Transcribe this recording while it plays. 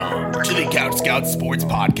to the Couch Scouts Sports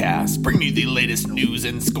Podcast, bringing you the latest news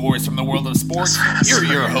and scores from the world of sports. Here are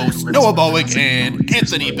your hosts, Noah Bowick and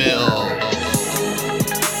Anthony Bill.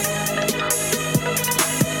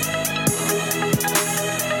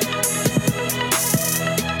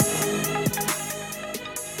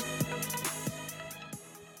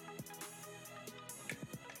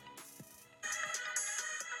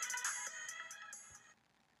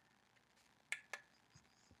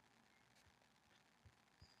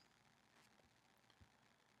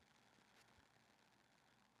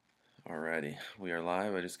 Alrighty, we are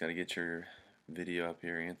live. I just got to get your video up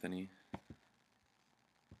here, Anthony.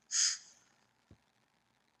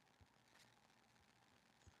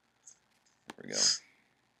 There we go. I'm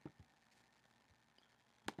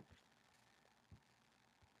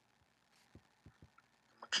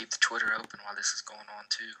gonna keep the Twitter open while this is going on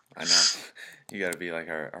too. I know. You got to be like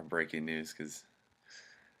our breaking news because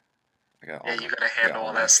I got all you gotta handle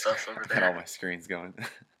all that stuff over there. I got all my screens going.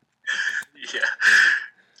 Yeah.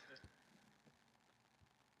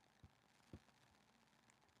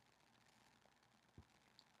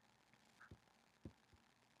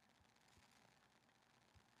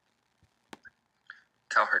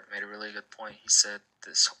 Cowherd made a really good point. He said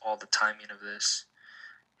all the timing of this.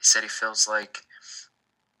 He said he feels like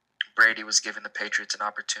Brady was giving the Patriots an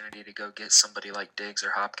opportunity to go get somebody like Diggs or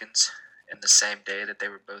Hopkins, and the same day that they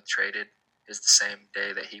were both traded is the same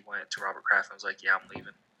day that he went to Robert Kraft and was like, "Yeah, I'm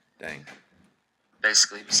leaving." Dang.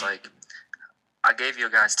 Basically, he was like, "I gave you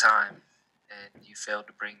guys time, and you failed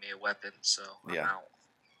to bring me a weapon, so I'm out."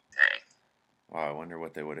 Dang. Wow, I wonder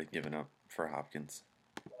what they would have given up for Hopkins.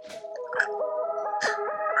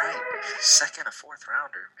 Right, second or fourth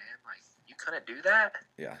rounder, man. Like, you couldn't do that.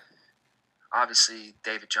 Yeah. Obviously,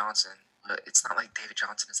 David Johnson, but it's not like David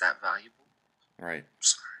Johnson is that valuable. Right. I'm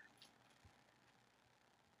sorry.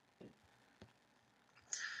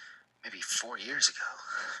 Maybe 4 years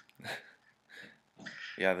ago.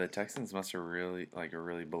 Yeah, the Texans must have really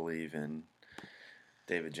believe in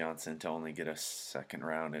David Johnson to only get a second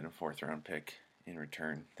round and a fourth round pick in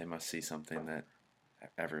return. They must see something that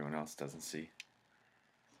everyone else doesn't see.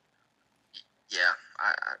 Yeah,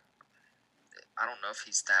 I don't know if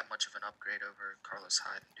he's that much of an upgrade over Carlos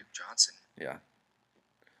Hyde and Duke Johnson. Yeah.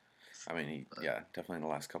 I mean, definitely in the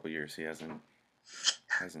last couple of years he hasn't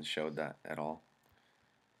showed that at all.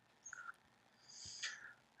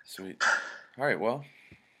 Sweet. All right, well,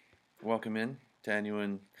 welcome in to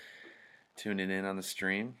anyone tuning in on the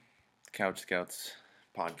stream. Couch Scouts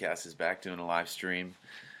podcast is back doing a live stream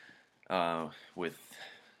with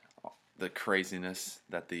the craziness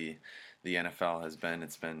that the NFL has been.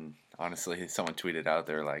 It's been, honestly, someone tweeted out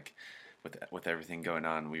there, like, with everything going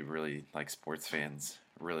on, we really, like sports fans,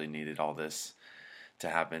 really needed all this to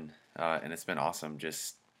happen. And it's been awesome.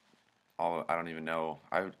 I don't even know.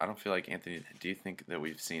 I don't feel like, Anthony, do you think that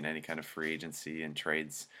we've seen any kind of free agency and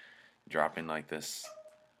trades dropping like this,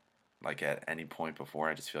 like at any point before?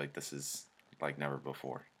 I just feel like this is like never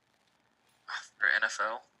before. For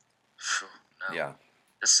NFL? No. Yeah.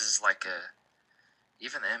 This is like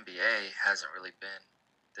even the NBA hasn't really been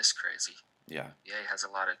this crazy. Yeah. NBA has a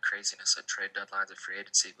lot of craziness at trade deadlines and free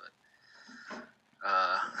agency, but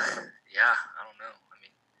yeah, I don't know. I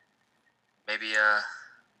mean,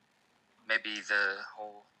 maybe the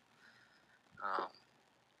whole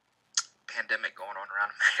pandemic going on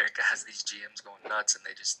around America has these GMs going nuts, and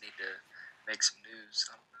they just need to make some news.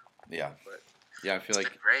 I don't know. Yeah. But yeah, I feel it's like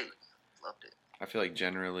been great. Loved it. I feel like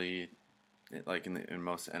generally, like in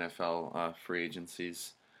most NFL free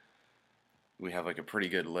agencies, we have like a pretty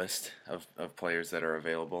good list of players that are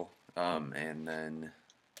available, and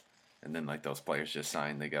then like those players just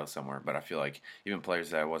sign, they go somewhere. But I feel like even players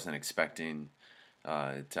that I wasn't expecting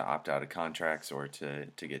to opt out of contracts or to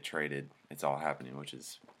get traded, it's all happening,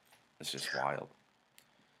 it's just wild.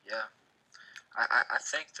 Yeah, I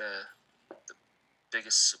think the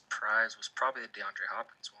biggest surprise was probably the DeAndre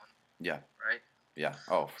Hopkins one. Yeah. Right. Yeah.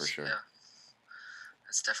 Oh, for sure. Yeah,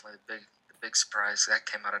 that's definitely the big surprise that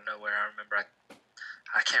came out of nowhere. I remember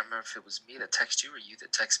I can't remember if it was me that texted you or you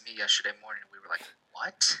that texted me yesterday morning. We were like,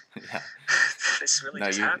 "What? Yeah. This really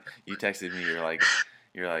just happened?" You texted me. You're like,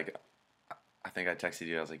 I think I texted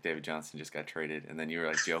you. I was like, David Johnson just got traded, and then you were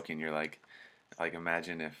like joking. You're like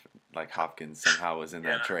imagine if like Hopkins somehow was in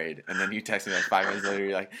that trade, and then you texted me like 5 minutes later.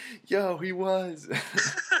 You're like, yo, he was.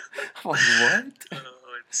 I'm like, what?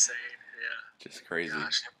 Oh, insane! Yeah. Just crazy.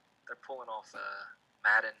 Gosh, they're pulling off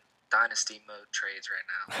Madden Dynasty mode trades right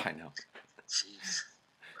now. I know. Jeez.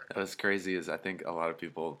 That was crazy. Is I think a lot of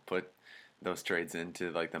people put those trades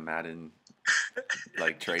into like the Madden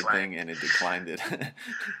like trade thing, and it declined it.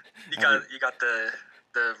 you got the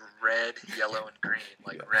the red, yellow, and green.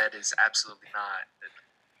 Like Yeah. red is absolutely not.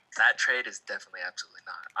 That trade is definitely absolutely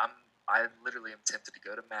not. I literally am tempted to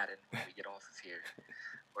go to Madden when we get off of here,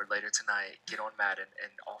 or later tonight, get on Madden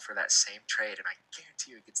and offer that same trade, and I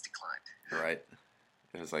guarantee you it gets declined. Right.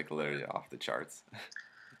 It was like literally off the charts.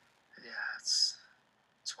 Yeah, it's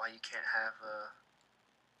why you can't have a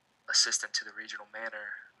assistant to the regional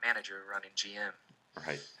manager running GM.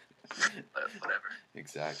 Right. But whatever.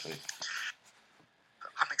 Exactly.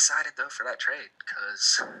 I'm excited though for that trade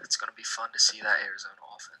because it's going to be fun to see that Arizona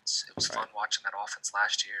offense. It was fun watching that offense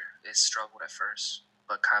last year. It struggled at first,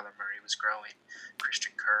 but Kyler Murray was growing,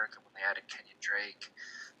 Christian Kirk, and when they added Kenyon Drake,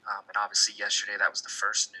 and obviously yesterday that was the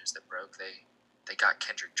first news that broke. They got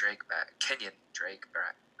Kenyon Drake back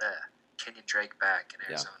in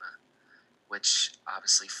Arizona, which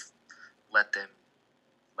obviously let them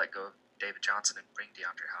let go of David Johnson and bring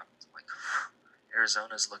DeAndre Hopkins. Like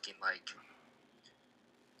Arizona's looking like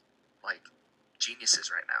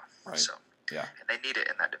geniuses right now. Right. So yeah, and they need it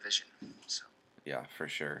in that division. So yeah, for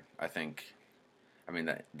sure. I mean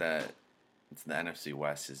that the NFC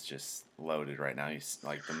West is just loaded right now.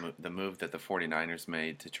 Like the move that the 49ers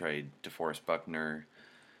made to trade DeForest Buckner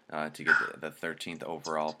to get the 13th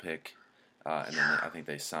overall pick, and then I think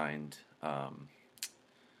they signed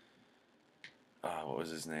what was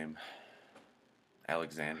his name?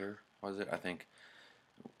 Alexander, was it? I think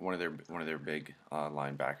one of their big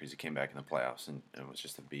linebackers. He came back in the playoffs and was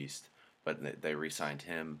just a beast. But they re-signed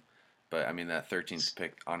him. But I mean that 13th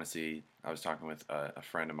pick. Honestly, I was talking with a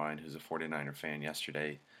friend of mine who's a 49er fan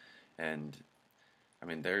yesterday, and I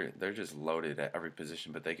mean they're just loaded at every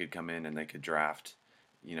position. But they could come in and they could draft.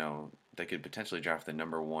 They could potentially draft the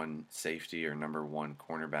number 1 safety or number 1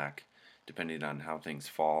 cornerback, depending on how things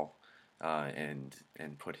fall, and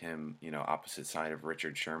put him opposite side of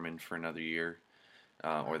Richard Sherman for another year.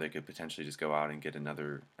 Or they could potentially just go out and get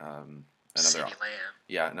another CeeDee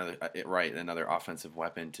Lamb. another offensive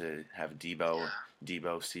weapon to have Debo,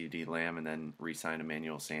 CeeDee Lamb, and then re-sign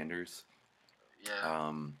Emmanuel Sanders.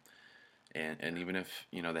 Yeah. And even if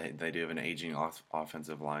they do have an aging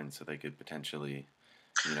offensive line, so they could potentially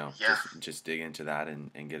just dig into that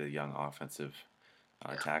and get a young offensive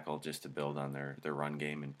tackle just to build on their run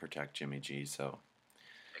game and protect Jimmy G. So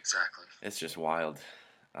exactly. It's just wild.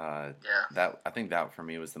 That I think that for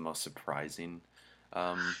me was the most surprising,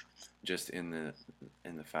 just in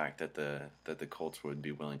the fact that the Colts would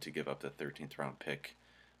be willing to give up the 13th round pick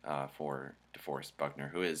for DeForest Buckner,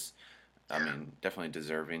 who is, I mean, definitely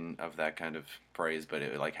deserving of that kind of praise, but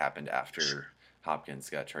it happened after Hopkins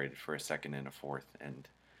got traded for a second and a fourth, and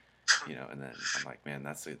and then I'm like, man,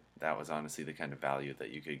 that was honestly the kind of value that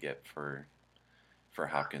you could get for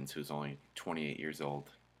Hopkins, who's only 28 years old.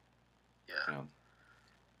 Yeah.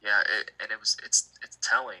 Yeah, it's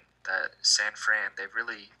telling that San Fran they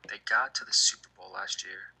got to the Super Bowl last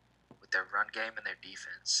year with their run game and their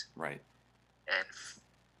defense. Right. And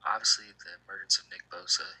obviously the emergence of Nick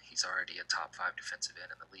Bosa, he's already a top 5 defensive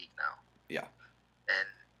end in the league now. Yeah. And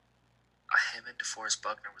him and DeForest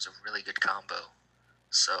Buckner was a really good combo.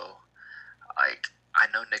 So, I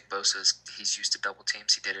know Nick Bosa he's used to double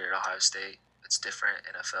teams. He did it at Ohio State. It's different.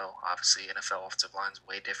 NFL, obviously, NFL offensive line's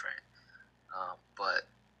way different. But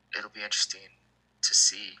it'll be interesting to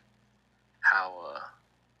see how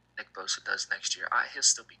Nick Bosa does next year. He'll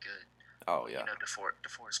still be good. Oh yeah.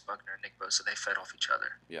 DeForest Buckner and Nick Bosa, they fed off each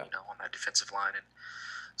other. Yeah. On that defensive line, and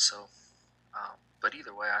so. But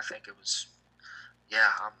either way, I think it was.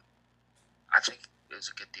 Yeah. I think it was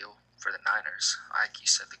a good deal for the Niners. Like you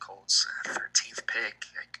said, the Colts 13th pick.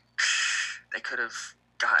 They could have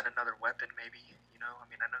gotten another weapon, maybe. I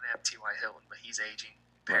mean, I know they have T.Y. Hilton, but he's aging.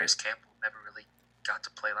 Paris Campbell never really got to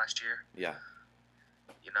play last year. Yeah.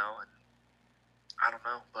 And I don't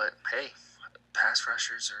know, but hey, pass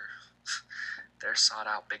rushers they're sought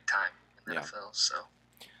out big time in the NFL, so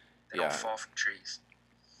they don't fall from trees.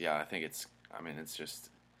 Yeah, I think it's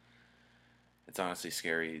honestly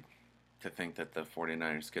scary to think that the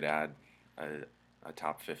 49ers could add a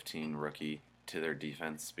top 15 rookie to their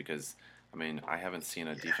defense, because I mean, I haven't seen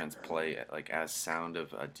a defense play as sound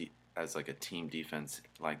of as a team defense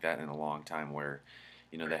like that in a long time, where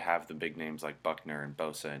they have the big names like Buckner and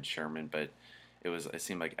Bosa and Sherman, but it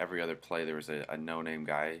seemed like every other play there was a no-name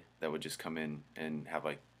guy that would just come in and have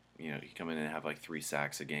he come in and have 3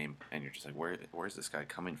 sacks a game, and you're just like, where's this guy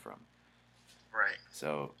coming from? Right.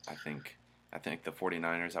 So I think the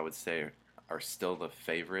 49ers, I would say, are still the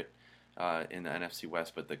favorite in the NFC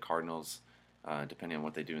West, but the Cardinals, depending on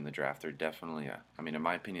what they do in the draft, they're definitely in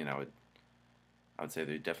my opinion, I would say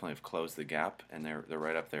they definitely have closed the gap, and they're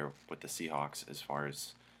right up there with the Seahawks as far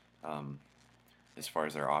as as far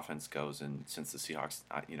as their offense goes. And since the Seahawks,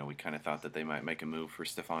 we kind of thought that they might make a move for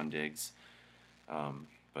Stephon Diggs,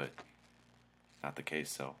 but not the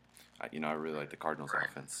case. So, I really like the Cardinals' Right.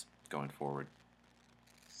 offense going forward.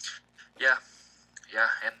 Yeah, yeah,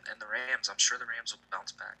 and the Rams. I'm sure the Rams will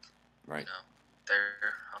bounce back. Right.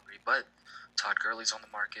 They're hungry, but Todd Gurley's on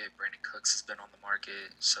the market. Brandon Cooks has been on the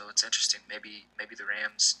market, so it's interesting. Maybe the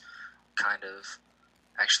Rams kind of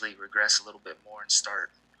actually regress a little bit more and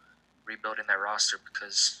start rebuilding their roster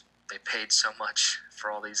because they paid so much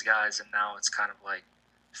for all these guys, and now it's kind of like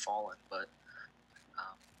fallen. But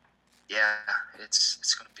yeah,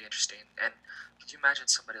 it's going to be interesting. And could you imagine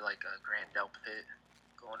somebody like Grant Delpit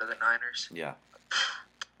going to the Niners? Yeah.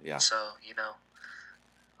 Yeah. So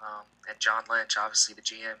and John Lynch, obviously the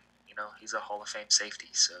GM, he's a Hall of Fame safety.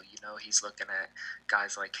 So, he's looking at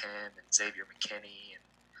guys like him and Xavier McKinney and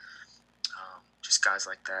just guys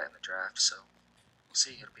like that in the draft. So we'll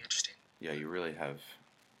see. It'll be interesting. Yeah,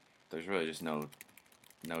 there's really just no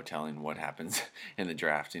telling what happens in the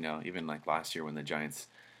draft. Even like last year when the Giants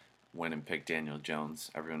went and picked Daniel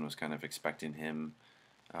Jones, everyone was kind of expecting him.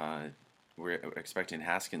 We're expecting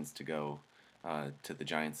Haskins to go to the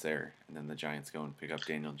Giants there, and then the Giants go and pick up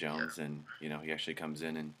Daniel Jones, and he actually comes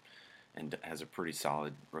in and has a pretty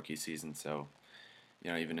solid rookie season. So,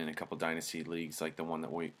 even in a couple dynasty leagues like the one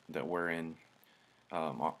that we're in,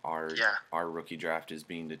 our rookie draft is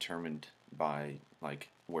being determined by like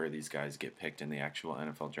where these guys get picked in the actual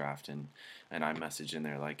NFL draft, and I messaged in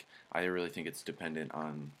there like I really think it's dependent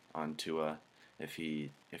on Tua if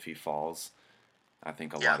he falls. I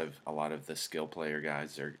think a lot of the skill player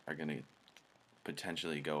guys are going to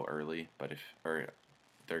potentially go early, but they're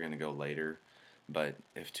going to go later. But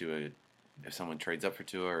if someone trades up for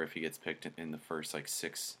Tua, or if he gets picked in the first like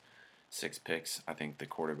six picks, I think the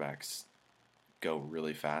quarterbacks go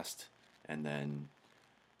really fast, and then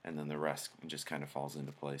the rest just kind of falls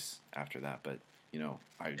into place after that. But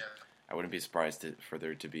I wouldn't be surprised for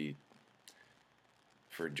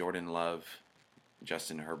Jordan Love,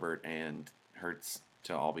 Justin Herbert, and Hurts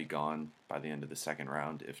to all be gone by the end of the second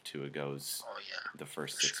round if Tua goes the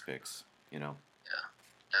first six picks. Yeah.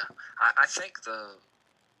 I think the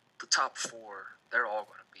top four, they're all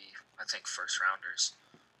going to be, I think, first rounders.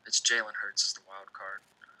 It's Jalen Hurts is the wild card,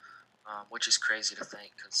 which is crazy to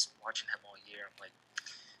think because watching him all year, I'm like,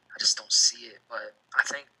 I just don't see it. But I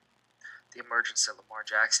think the emergence that Lamar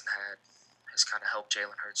Jackson had has kind of helped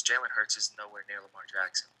Jalen Hurts. Jalen Hurts is nowhere near Lamar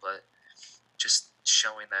Jackson, but just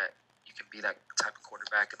showing that you can be that type of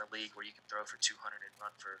quarterback in the league where you can throw for 200 and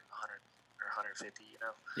run for 100 or 150,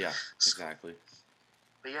 Yeah, exactly.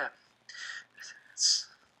 But yeah,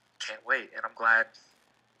 can't wait, and I'm glad.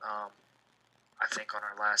 I think on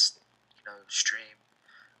our last, stream,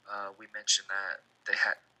 we mentioned that they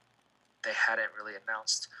hadn't really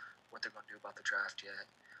announced what they're going to do about the draft yet.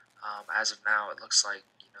 As of now, it looks like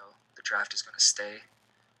the draft is going to stay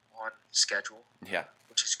on schedule. Yeah,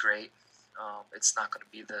 which is great. It's not going to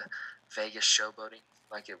be the Vegas showboating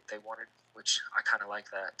like they wanted, which I kind of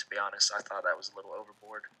like that, to be honest. I thought that was a little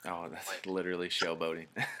overboard. Oh, that's literally showboating.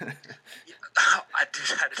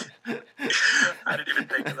 I didn't even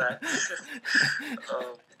think of that.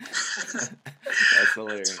 That's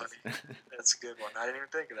hilarious. That's funny. That's a good one. I didn't even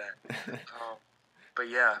think of that. But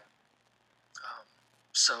yeah,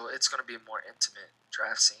 so it's going to be a more intimate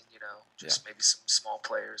draft scene, maybe some small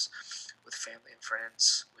players with family and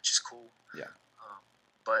friends, which is cool. Yeah.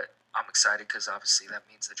 But I'm excited because obviously that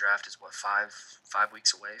means the draft is 5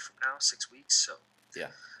 weeks away from now, 6 weeks. So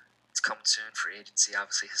yeah, it's coming soon. Free agency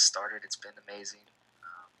obviously has started. It's been amazing.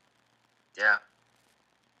 Yeah.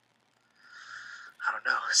 I don't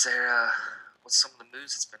know. Is there what's some of the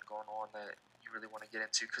moves that's been going on that you really want to get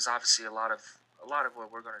into? Because obviously a lot of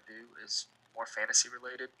what we're going to do is more fantasy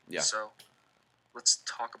related. Yeah. So let's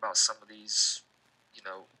talk about some of these.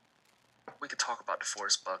 We could talk about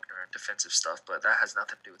DeForest Buckner and defensive stuff, but that has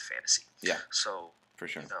nothing to do with fantasy. Yeah. So for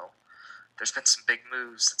sure, there's been some big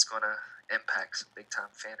moves that's going to impact some big time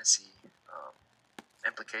fantasy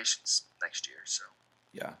implications next year. So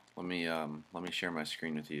yeah, let me share my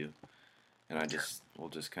screen with you, and we'll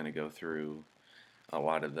just kind of go through a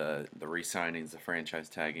lot of the re-signings, the franchise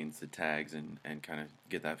taggings, the tags, and kind of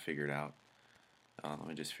get that figured out. Let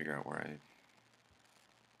me just figure out where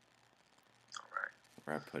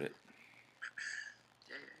I put it.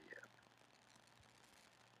 Yeah.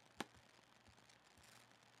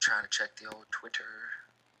 Trying to check the old Twitter.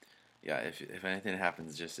 Yeah, if anything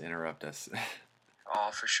happens, just interrupt us. Oh,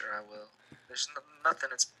 for sure I will. There's nothing.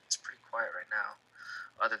 It's pretty quiet right now,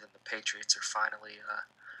 other than the Patriots are finally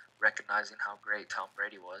recognizing how great Tom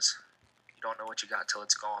Brady was. You don't know what you got till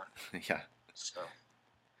it's gone. Yeah. So,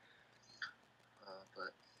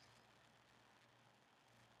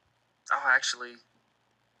 Oh, actually,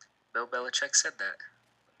 Bill Belichick said that.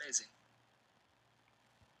 Amazing.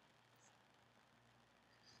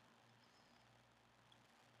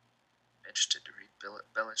 Interested to read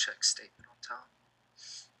Belichick's statement on top.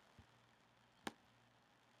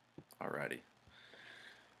 Alrighty.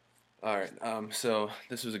 All right. So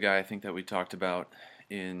this was a guy I think that we talked about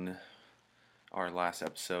in our last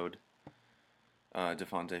episode.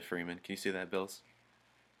 Devontae Freeman. Can you see that, Bills?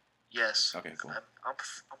 Yes. Okay, cool. I'm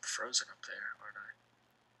frozen up there, aren't I?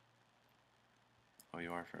 Oh,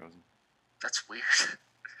 you are frozen. That's weird.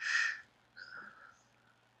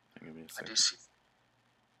 Give me a I second.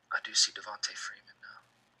 do see Devontae Freeman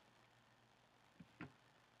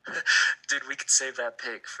now. Dude, we could save that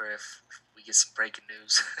pick for if we get some breaking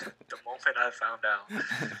news. The moment I found out.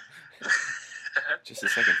 Just a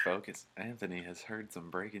second, folks. Anthony has heard some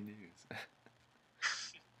breaking news.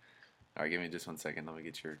 All right, give me just 1 second. Let me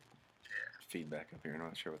get your feedback up here. I'm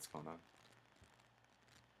not sure what's going on.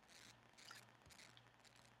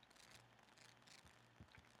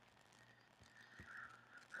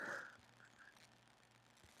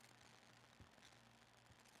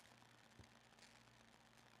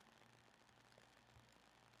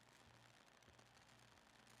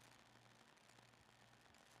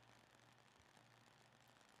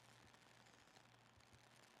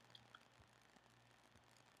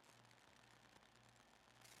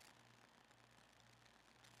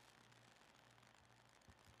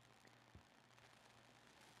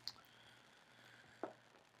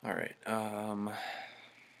 All right. All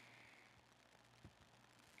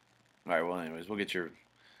right. Well, anyways, we'll get your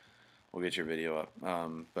video up.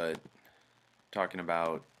 But talking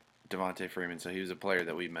about Devontae Freeman, so he was a player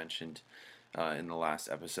that we mentioned in the last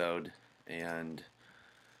episode, and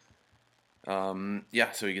so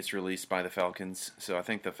he gets released by the Falcons. So I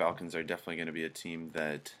think the Falcons are definitely going to be a team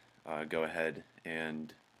that go ahead,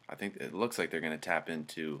 and I think it looks like they're going to tap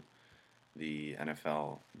into the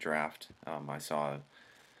NFL draft. I saw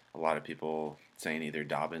a lot of people saying either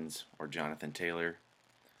Dobbins or Jonathan Taylor.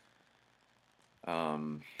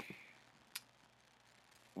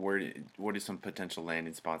 What are some potential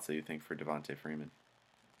landing spots that you think for Devontae Freeman?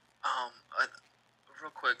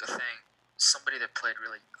 Real quick, I think somebody that played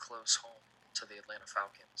really close home to the Atlanta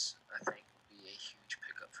Falcons, I think would be a huge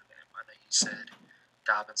pickup for them. I know you said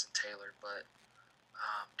Dobbins and Taylor, but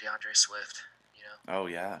DeAndre Swift, Oh,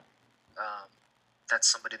 yeah. That's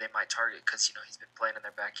somebody they might target because, he's been playing in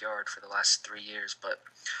their backyard for the last 3 years. But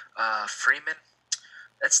Freeman,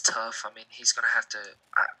 that's tough. I mean, he's going to have to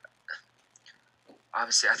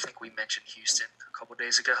obviously, I think we mentioned Houston a couple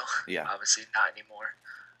days ago. Yeah. Obviously, not anymore.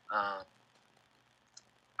 I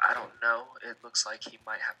don't know. It looks like he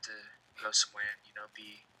might have to go somewhere and,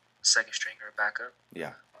 be second string or a backup.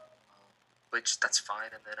 Yeah. Which, that's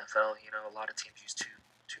fine in the NFL. A lot of teams use two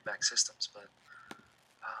back systems. But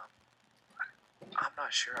I'm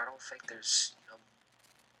not sure. I don't think there's,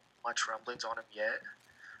 much rumblings on him yet.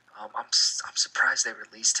 I'm surprised they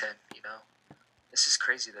released him, This is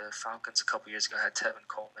crazy. The Falcons a couple years ago had Tevin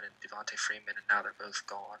Coleman and Devontae Freeman, and now they're both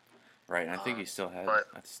gone. Right, and I think he still had. I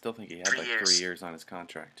still think he had 3 years on his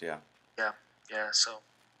contract. Yeah. Yeah. So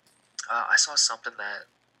I saw something that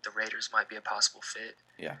the Raiders might be a possible fit.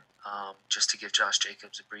 Yeah. Just to give Josh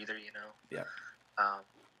Jacobs a breather, Yeah.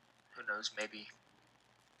 Who knows? Maybe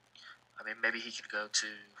he could go to.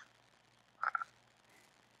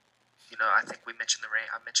 I think I mentioned the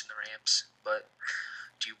Rams, but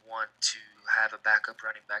do you want to have a backup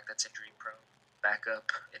running back that's injury prone,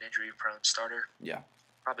 backup an injury prone starter? Yeah.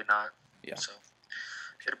 Probably not. Yeah. So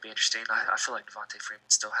it'll be interesting. I feel like Devontae Freeman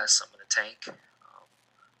still has some in the tank.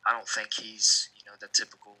 I don't think he's the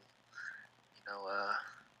typical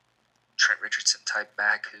Trent Richardson type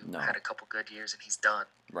back who had a couple good years and he's done.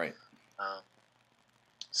 Right.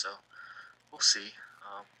 So we'll see.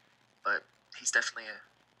 But he's definitely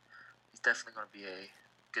going to be a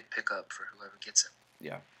good pickup for whoever gets him.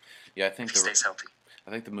 Yeah. Yeah, I think if he stays healthy.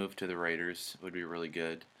 I think the move to the Raiders would be really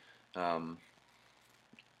good. I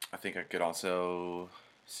think I could also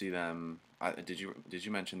see them. Did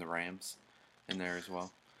you mention the Rams in there as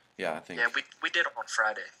well? Yeah, I think. Yeah, we did it on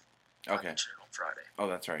Friday. Okay. I mentioned it on Friday. Oh,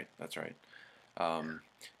 that's right. That's right.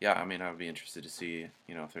 Yeah, I mean, I would be interested to see,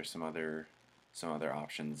 if there's some other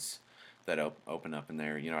options that open up in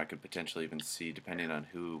there. I could potentially even see, depending on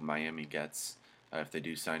who Miami gets, if they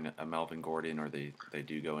do sign a Melvin Gordon or they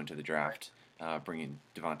do go into the draft, bringing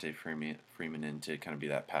Devontae Freeman in to kind of be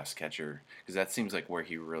that pass catcher, because that seems like where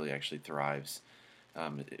he really actually thrives.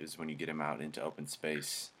 Is when you get him out into open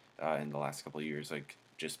space in the last couple of years, like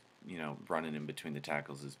just running in between the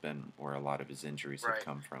tackles has been where a lot of his injuries have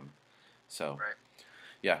come from. So,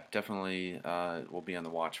 Yeah, definitely we'll be on the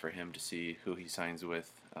watch for him to see who he signs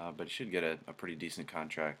with. But he should get a pretty decent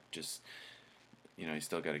contract. Just, he's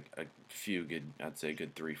still got a few good, I'd say,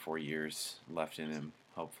 good 3-4 years left in him,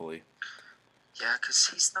 hopefully. Yeah, because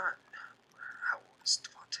he's not. How old is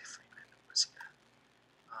Devontae Freeman? What's he at?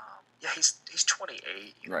 Yeah, he's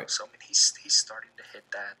 28. Right. So I mean, he's starting to hit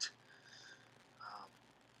that.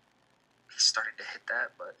 He's starting to hit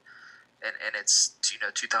that, but and it's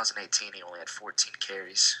 2018. He only had 14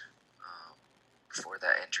 carries before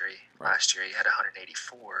that injury. Right. Last year he had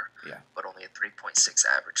 184. Yeah. But only a 3.6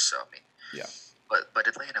 average. So I mean. Yeah. But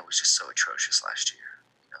Atlanta was just so atrocious last year.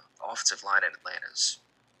 The offensive line in Atlanta's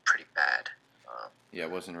pretty bad. Yeah,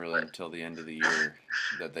 it wasn't really until the end of the year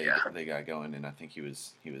that they got going, and I think he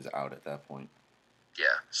was out at that point. Yeah.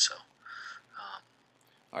 So.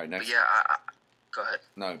 All right, next. But yeah, go ahead.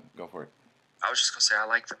 No, go for it. I was just gonna say I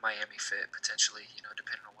like the Miami fit potentially.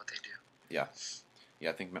 Depending on what they do. Yeah.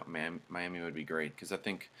 Yeah, I think Miami would be great because I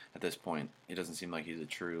think at this point it doesn't seem like he's a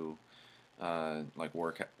true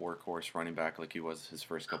workhorse running back like he was his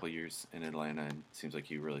first couple of years in Atlanta, and it seems like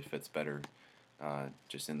he really fits better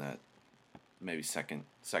just in that maybe second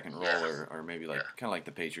role or maybe kind of like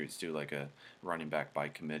the Patriots do, like a running back by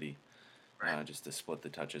committee, just to split the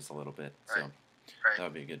touches a little bit. Right. So that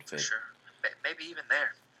would be a good fit. For sure. Maybe even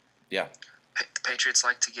there. Yeah. The Patriots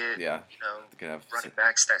like to get running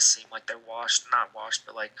backs that seem like they're not washed,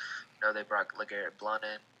 but they brought LeGarrette Blount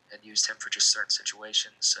in and used him for just certain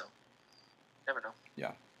situations. So never know.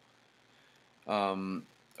 Yeah.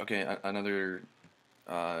 Okay, another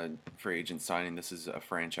free agent signing. This is a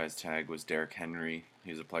franchise tag. Was Derrick Henry.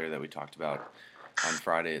 He was a player that we talked about on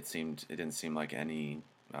Friday. It didn't seem like any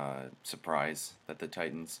surprise that the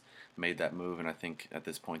Titans made that move, and I think at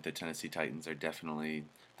this point the Tennessee Titans are definitely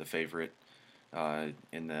the favorite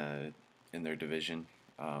in their division.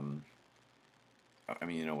 I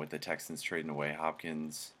mean, with the Texans trading away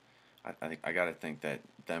Hopkins, I got to think that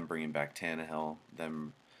them bringing back Tannehill,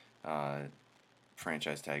 them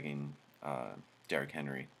franchise tagging Derrick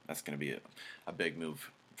Henry, that's going to be a big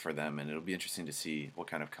move for them, and it'll be interesting to see what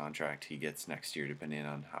kind of contract he gets next year, depending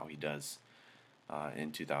on how he does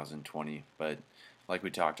in 2020. But like we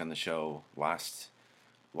talked on the show last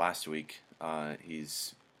week,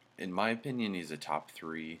 he's, in my opinion, he's a top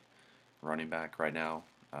 3 running back right now,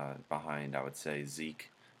 behind, I would say, Zeke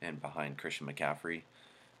and behind Christian McCaffrey.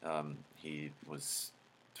 He was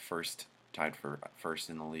tied for first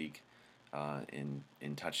in the league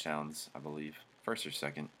in touchdowns, I believe, first or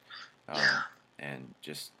second, and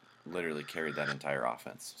just literally carried that entire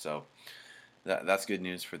offense. So that's good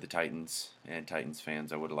news for the Titans and Titans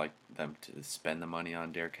fans. I would have liked them to spend the money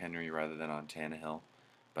on Derrick Henry rather than on Tannehill,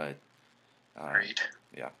 but Agreed.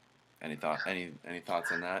 Yeah. Any thoughts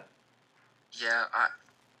on that? Yeah, I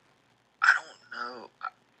don't know.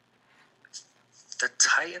 The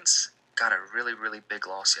Titans got a really, really big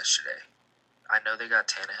loss yesterday. I know they got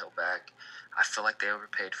Tannehill back. I feel like they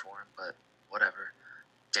overpaid for him, but whatever.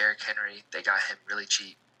 Derrick Henry, they got him really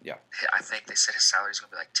cheap. Yeah. I think they said his salary is going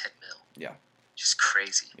to be like $10 million. Yeah. Just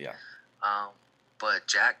crazy. Yeah. But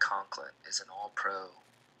Jack Conklin is an all-pro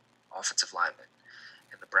offensive lineman,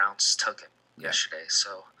 and the Browns took him yesterday.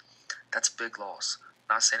 So that's a big loss.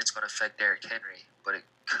 I'm not saying it's going to affect Derrick Henry, but it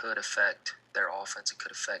could affect their offense. It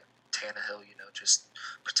could affect Tannehill, just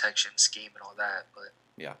protection, scheme, and all that. But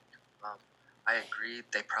yeah, I agree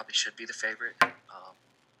they probably should be the favorite.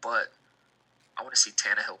 But I want to see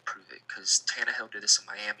Tannehill prove it, because Tannehill did this in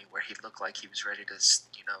Miami where he looked like he was ready to,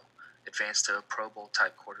 advance to a Pro Bowl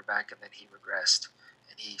type quarterback, and then he regressed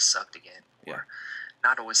and he sucked again. Yeah. Or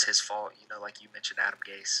not always his fault, like you mentioned, Adam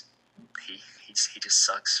Gase. He just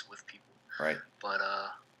sucks with people. Right. But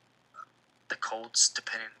the Colts,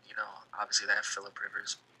 depending, obviously they have Phillip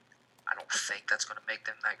Rivers. I don't think that's going to make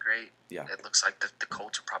them that great. Yeah. It looks like the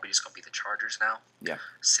Colts are probably just going to be the Chargers now. Yeah.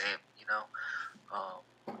 Same,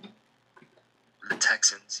 the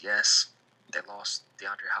Texans, yes, they lost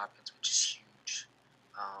DeAndre Hopkins, which is huge.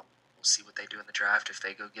 We'll see what they do in the draft. If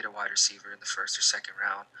they go get a wide receiver in the first or second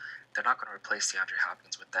round, they're not going to replace DeAndre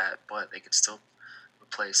Hopkins with that, but they can still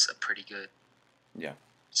replace a pretty good,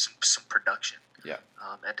 some production. Yeah.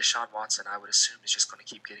 And Deshaun Watson, I would assume, is just going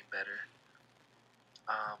to keep getting better.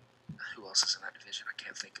 Who else is in that division? I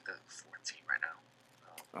can't think of the fourth team right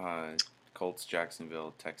now. Colts,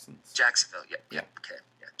 Jacksonville, Texans. Jacksonville, yeah. Okay,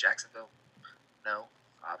 yeah, Jacksonville. No,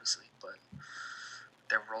 obviously, but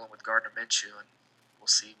they're rolling with Gardner Minshew, and we'll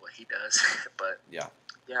see what he does. But yeah,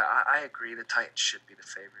 I agree. The Titans should be the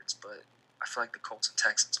favorites, but I feel like the Colts and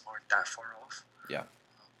Texans aren't that far off. Yeah.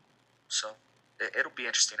 So it'll be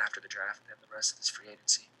interesting after the draft and the rest of this free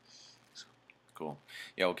agency. So. Cool.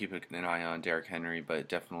 Yeah, we'll keep an eye on Derrick Henry, but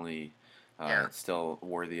definitely still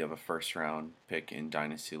worthy of a first round pick in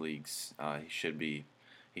dynasty leagues. He should be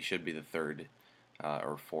the third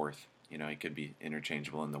or fourth. You know, he could be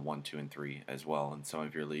interchangeable in the 1, 2, and 3 as well in some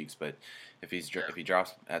of your leagues. But if he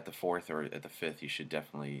drops at the fourth or at the fifth, you should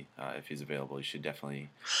definitely, if he's available, you should definitely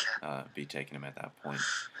be taking him at that point.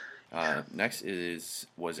 Next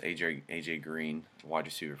was AJ Green, wide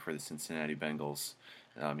receiver for the Cincinnati Bengals.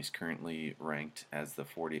 He's currently ranked as the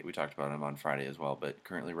 40th. We talked about him on Friday as well, but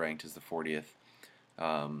currently ranked as the 40th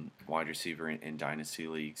wide receiver in dynasty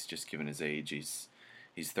leagues. Just given his age, he's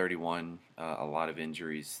 31. A lot of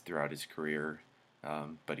injuries throughout his career,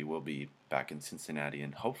 but he will be back in Cincinnati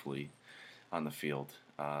and hopefully on the field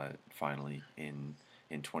finally in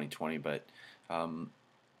 2020. But what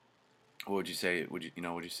would you say? Would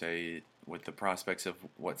you say with the prospects of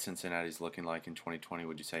what Cincinnati's looking like in 2020?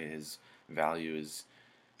 Would you say his value is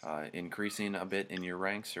increasing a bit in your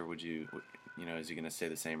ranks, or would you, is he going to stay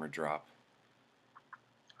the same or drop?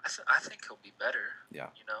 I think he'll be better. Yeah.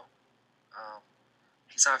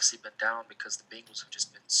 He's obviously been down because the Bengals have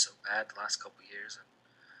just been so bad the last couple of years,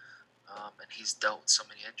 and he's dealt with so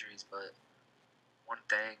many injuries. But one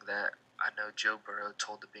thing that I know Joe Burrow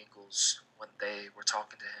told the Bengals when they were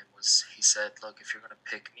talking to him was he said, "Look, if you're going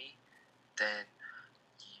to pick me, then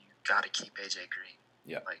you got to keep AJ Green.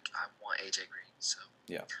 Yeah. Like I want AJ Green." So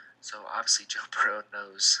yeah. So obviously Joe Burrow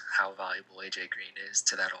knows how valuable AJ Green is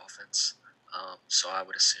to that offense. So I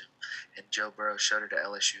would assume, and Joe Burrow showed it at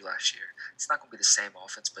LSU last year. It's not going to be the same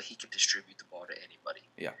offense, but he can distribute the ball to anybody.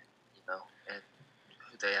 Yeah. And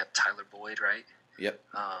who they have, Tyler Boyd, right? Yep.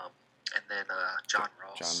 And then John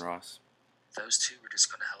Ross. John Ross. Those two are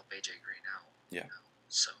just going to help AJ Green out. Yeah.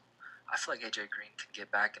 So I feel like AJ Green can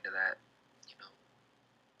get back into that,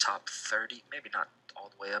 top 30, maybe not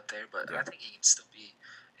all the way up there, but I think he can still be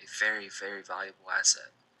a very, very valuable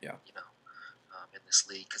asset. Yeah. In this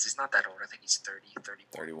league, because he's not that old. I think he's 30,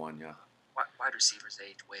 31, yeah. Wide receivers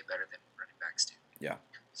age way better than running backs do. Yeah.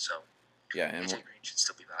 So, and AJ Green should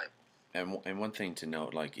still be valuable. And one thing to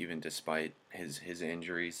note, like even despite his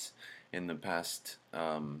injuries in the past,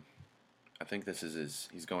 I think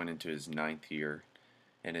he's going into his 9th year,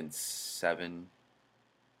 and in 7.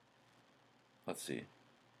 Let's see.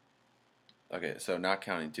 Okay, so not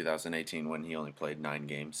counting 2018 when he only played 9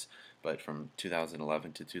 games, but from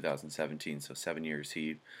 2011 to 2017, so 7 years,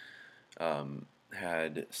 he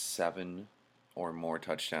had 7 or more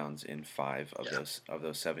touchdowns in 5 of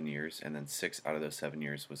those 7 years, and then 6 out of those 7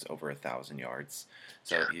 years was over 1,000 yards.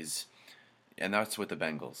 So and that's with the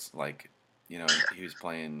Bengals. Like, he was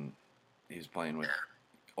playing with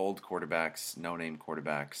old quarterbacks, no-name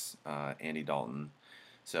quarterbacks, Andy Dalton.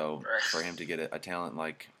 So for him to get a talent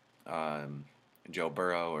like Joe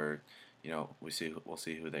Burrow, or we'll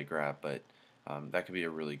see who they grab, but that could be a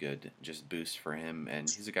really good just boost for him. And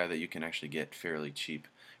he's a guy that you can actually get fairly cheap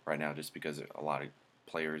right now, just because a lot of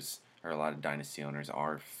players or a lot of dynasty owners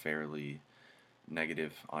are fairly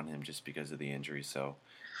negative on him just because of the injury. So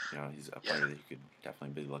he's a player that you could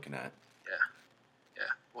definitely be looking at. Yeah.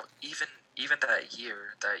 Well, even that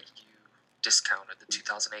year that you discounted, the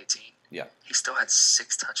 2018. Yeah. He still had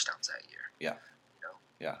 6 touchdowns that year. Yeah.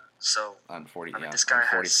 Yeah. So on 40, this guy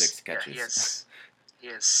 46 has, catches.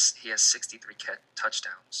 He has 63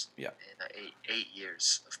 touchdowns. Yeah. In 8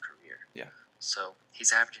 years of career. Yeah. So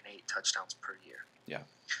he's averaging 8 touchdowns per year. Yeah.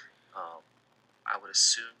 I would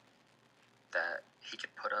assume that he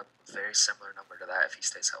can put up a very similar number to that if he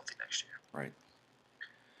stays healthy next year. Right.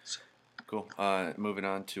 So. Cool. Moving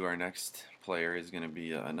on to our next player is going to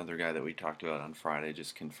be another guy that we talked about on Friday,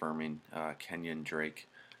 just confirming Kenyon Drake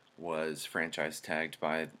was franchise tagged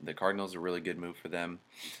by the Cardinals. A really good move for them,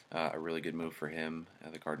 a really good move for him.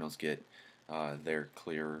 The Cardinals get their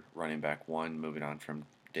clear running back 1, moving on from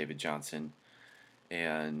David Johnson,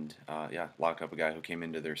 and lock up a guy who came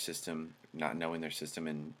into their system not knowing their system,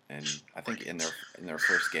 and I think in their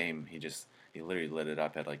first game he literally lit it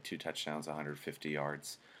up, had like 2 touchdowns, 150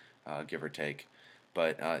 yards, give or take.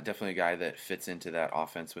 But definitely a guy that fits into that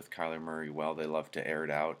offense with Kyler Murray well. They love to air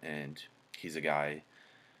it out, and he's a guy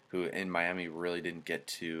who in Miami really didn't get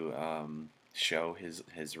to show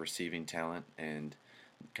his receiving talent and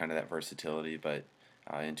kind of that versatility. But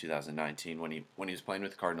in 2019, when he was playing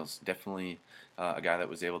with the Cardinals, definitely a guy that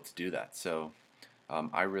was able to do that. So I'm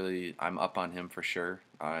up on him for sure.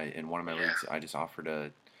 In one of my leagues, I just offered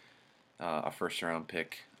a first round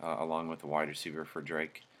pick along with a wide receiver for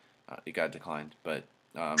Drake. It got declined, but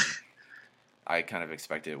I kind of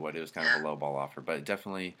expected what it was kind of a low ball offer, but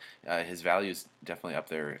definitely his value is definitely up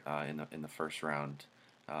there in the first round,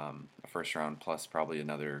 a first round plus probably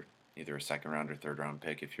another either a second round or third round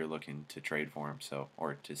pick if you're looking to trade for him,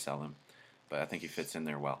 or to sell him. But I think he fits in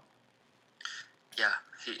there well. Yeah,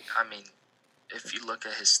 I mean, if you look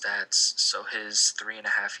at his stats, so his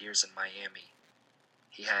 3.5 years in Miami,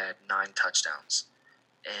 he had 9 touchdowns.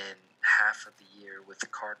 And half of the year with the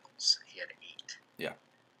Cardinals, he had 8. Yeah.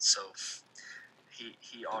 So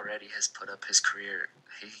he already has put up his career.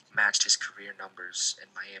 He matched his career numbers in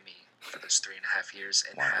Miami for those 3.5 years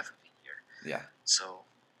in half of the year. Yeah. So,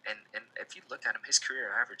 and if you look at him, his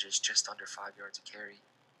career average is just under 5 yards a carry.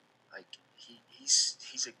 Like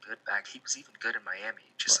he's a good back. He was even good in Miami,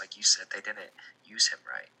 just like you said. They didn't use him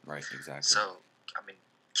right. Right. Exactly. So I mean,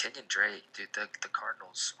 Kenyon Drake, dude, the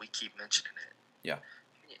Cardinals. We keep mentioning it. Yeah.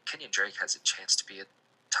 Kenyon Drake has a chance to be a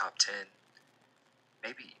top 10,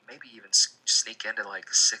 maybe even sneak into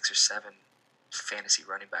like 6 or 7 fantasy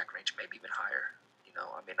running back range, maybe even higher. You know,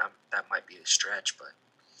 I mean, that might be a stretch, but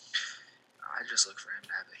I just look for him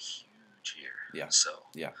to have a huge year. Yeah. So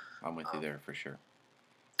yeah, I'm with you there for sure.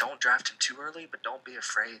 Don't draft him too early, but don't be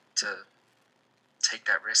afraid to take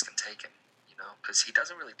that risk and take him. You know, because he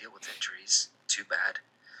doesn't really deal with injuries too bad.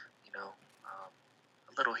 You know,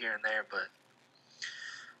 a little here and there, but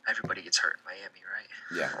everybody gets hurt in Miami, right?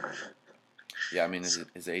 Yeah. Yeah, I mean,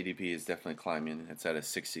 his ADP is definitely climbing. It's at a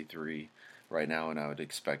 63 right now, and I would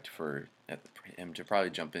expect for him to probably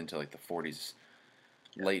jump into like the 40s,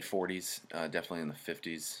 late 40s, definitely in the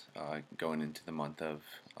 50s, going into the month of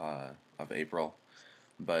April.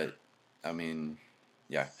 But, I mean,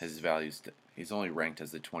 yeah, his values, he's only ranked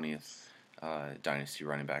as the 20th dynasty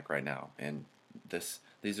running back right now. And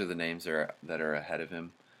these are the names that are ahead of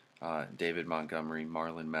him. David Montgomery,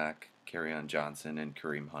 Marlon Mack, Kerryon Johnson, and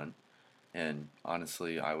Kareem Hunt. And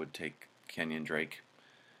honestly, I would take Kenyon Drake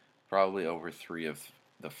probably over 3 of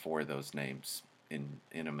the 4 of those names in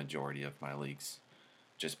a majority of my leagues,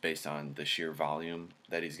 just based on the sheer volume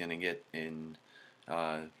that he's going to get in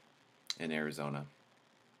Arizona.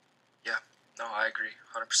 Yeah, no, I agree,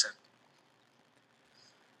 100%.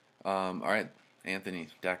 All right, Anthony,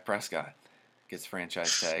 Dak Prescott gets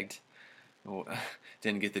franchise tagged.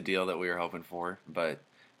 Didn't get the deal that we were hoping for, but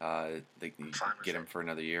they get him for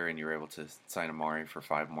another year, and you're able to sign Amari for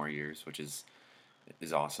 5 more years, which is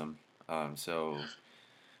awesome. So,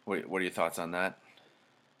 what are your thoughts on that?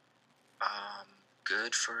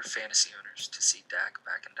 Good for fantasy owners to see Dak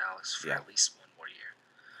back in Dallas for at least 1 more year.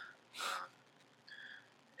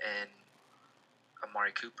 And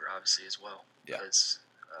Amari Cooper, obviously, as well. Because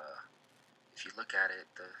if you look at it,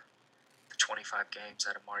 the 25 games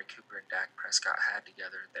that Amari Cooper and Dak Prescott had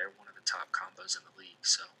together, they're one of the top combos in the league.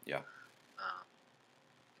 So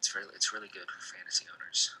it's really good for fantasy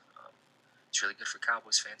owners. It's really good for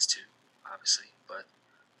Cowboys fans too, obviously. But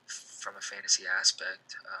from a fantasy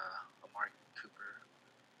aspect, Amari Cooper,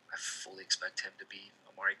 I fully expect him to be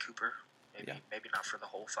Amari Cooper. Maybe not for the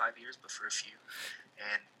whole 5 years, but for a few.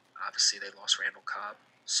 And obviously they lost Randall Cobb,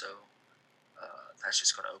 so that's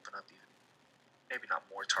just going to open up maybe not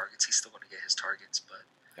more targets. He's still going to get his targets, but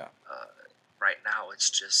right now it's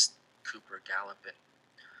just Cooper, Gallup, and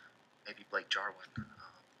maybe Blake Jarwin,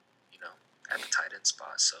 at the tight end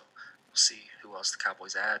spot. So we'll see who else the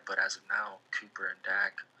Cowboys add. But as of now, Cooper and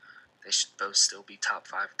Dak, they should both still be top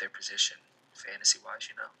 5 at their position, fantasy-wise,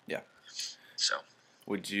 Yeah. So.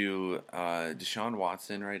 Would you Deshaun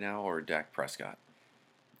Watson right now or Dak Prescott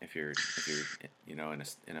if you're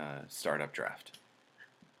in a startup draft?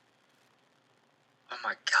 Oh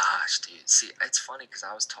my gosh, dude! See, it's funny because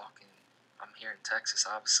I'm here in Texas,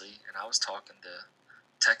 obviously, and I was talking to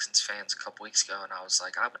Texans fans a couple weeks ago, and I was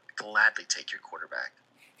like, I would gladly take your quarterback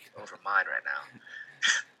over mine right now.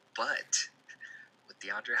 But with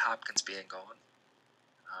DeAndre Hopkins being gone,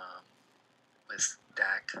 with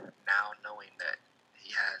Dak now knowing that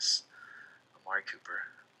he has Amari Cooper,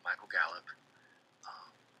 Michael Gallup,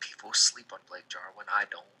 people sleep on Blake Jarwin. I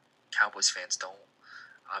don't. Cowboys fans don't.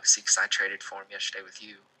 Obviously, because I traded for him yesterday with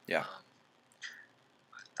you. Yeah.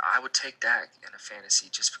 I would take Dak in a fantasy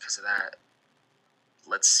just because of that.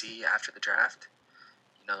 Let's see after the draft,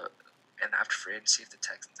 and after free agency if the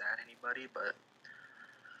Texans add anybody. But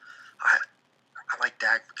I like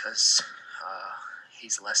Dak because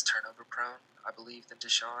he's less turnover prone, I believe, than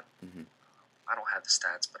Deshaun. Mm-hmm. I don't have the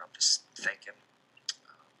stats, but I'm just thinking.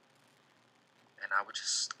 And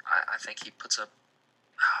I think he puts up.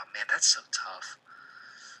 Oh man, that's so tough.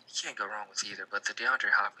 You can't go wrong with either. But the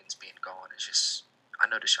DeAndre Hopkins being gone is just. I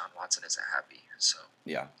know Deshaun Watson isn't happy, so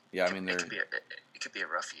yeah. I mean, it could be a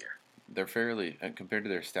rough year. They're fairly compared to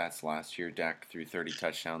their stats last year. Dak threw 30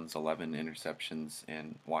 touchdowns, 11 interceptions,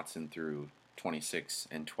 and Watson threw 26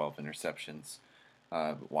 and 12 interceptions.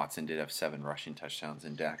 Watson did have 7 rushing touchdowns,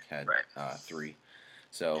 and Dak had 3.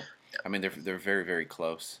 So, I mean, they're very, very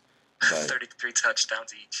close. But 33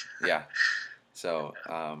 touchdowns each. yeah. So,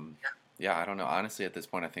 Yeah. yeah, I don't know. Honestly, at this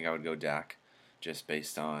point, I think I would go Dak, just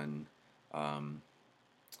based on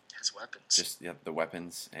His weapons. just the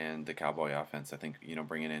weapons and the Cowboy offense. I think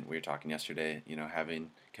bringing in. We were talking yesterday.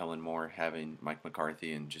 Having Kellen Moore, having Mike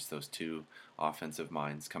McCarthy, and just those two offensive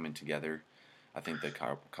minds coming together. I think the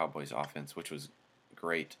Cowboys offense, which was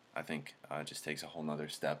great, I think just takes a whole nother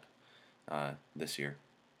step this year.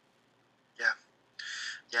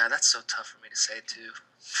 Yeah, that's so tough for me to say too,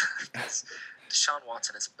 because Deshaun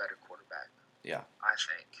Watson is a better quarterback. Yeah, I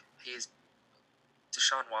think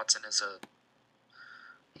Deshaun Watson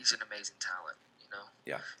he's an amazing talent.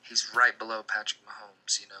 Yeah. He's right below Patrick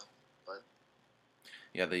Mahomes. But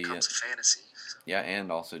yeah, it comes to fantasy. So. Yeah, and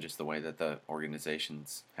also just the way that the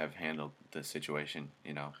organizations have handled the situation.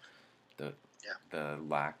 The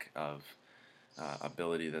lack of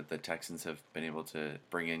ability that the Texans have been able to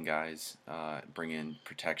bring in guys, bring in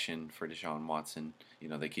protection for Deshaun Watson.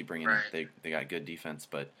 They keep bringing in, they got good defense,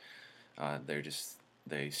 but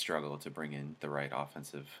they struggle to bring in the right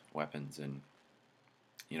offensive weapons, and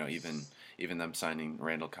even them signing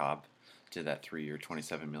Randall Cobb to that 3-year,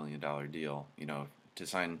 $27 million deal. To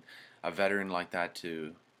sign a veteran like that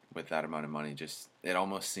with that amount of money, just it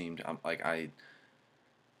almost seemed like I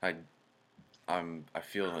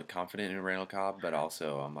feel like confident in Randall Cobb, but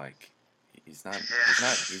also I'm like he's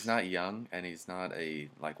not young, and he's not a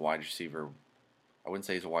wide receiver. I wouldn't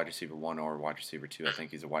say he's a wide receiver 1 or wide receiver 2. I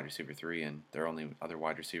think he's a wide receiver 3, and their only other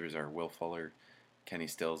wide receivers are Will Fuller, Kenny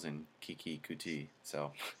Stills, and Kiki Kuti.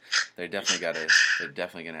 So they're definitely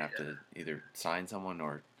gonna have to either sign someone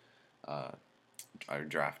or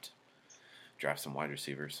draft some wide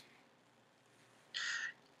receivers.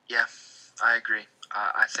 Yeah, I agree.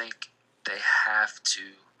 I think they have to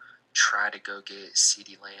try to go get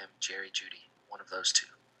CeeDee Lamb, Jerry Jeudy, one of those two.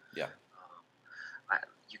 Yeah.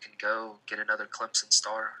 You can go get another Clemson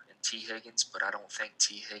star in T. Higgins, but I don't think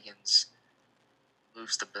T. Higgins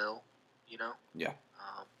moves the bill, Yeah.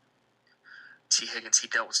 T. Higgins, he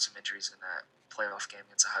dealt with some injuries in that playoff game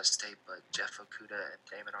against Ohio State, but Jeff Okudah and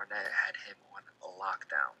Damon Arnett had him on a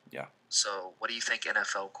lockdown. Yeah. So what do you think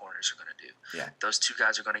NFL corners are going to do? Yeah. Those two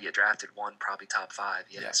guys are going to get drafted, one probably top 5,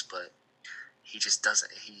 yes, but he just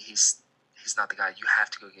doesn't. He's not the guy. You have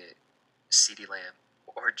to go get CeeDee Lamb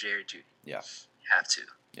or Jerry Jeudy. Yeah. You have to.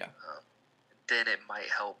 Yeah. Then it might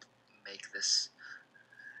help make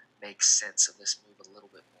sense of this move a little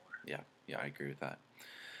bit more. Yeah, I agree with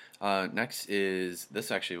that. Next is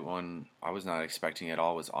this actually one I was not expecting at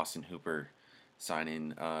all, was Austin Hooper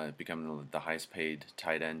signing, becoming the highest paid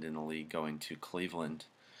tight end in the league, going to Cleveland.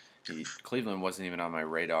 Cleveland wasn't even on my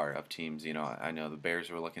radar of teams. I know the Bears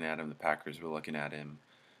were looking at him, the Packers were looking at him,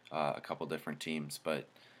 a couple different teams, but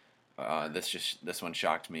this one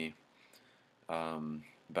shocked me.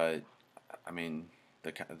 But I mean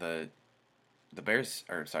the Bears,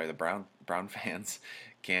 or sorry, the Brown fans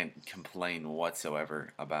can't complain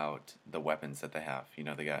whatsoever about the weapons that they have.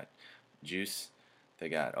 They got Juice, they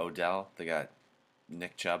got Odell, they got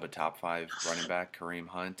Nick Chubb, a top 5 running back, Kareem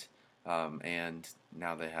Hunt, and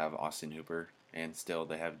now they have Austin Hooper, and still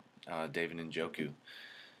they have David Njoku.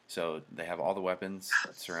 So they have all the weapons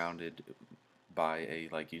surrounded by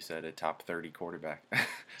like you said, a top 30 quarterback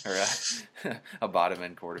or a bottom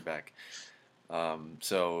end quarterback.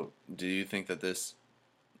 So do you think that this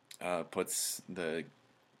puts the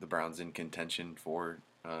Browns in contention for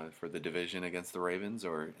the division against the Ravens,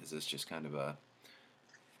 or is this just kind of a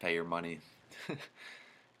pay your money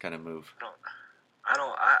kind of move?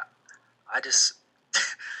 I just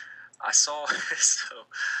I saw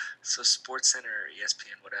so SportsCenter,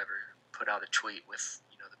 ESPN, whatever, put out a tweet with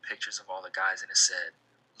the pictures of all the guys, and it said,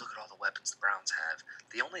 "Look at all the weapons the Browns have."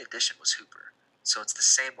 The only addition was Hooper, so it's the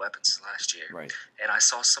same weapons as last year. Right. And I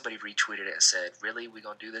saw somebody retweeted it and said, "Really, we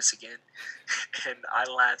gonna do this again?" And I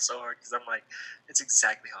laughed so hard because I'm like, it's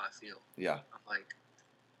exactly how I feel. Yeah. I'm like,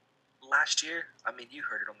 last year, I mean, you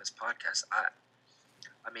heard it on this podcast.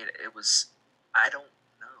 I mean, it was, I don't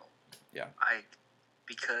know. Yeah.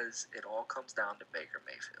 Because it all comes down to Baker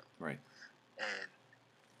Mayfield. Right. And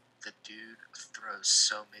the dude throws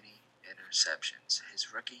so many interceptions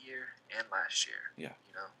his rookie year and last year. Yeah.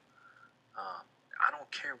 I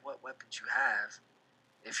don't care what weapons you have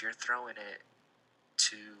if you're throwing it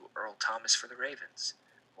to Earl Thomas for the Ravens,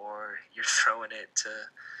 or you're throwing it to,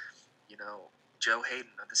 Joe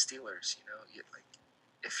Hayden of the Steelers.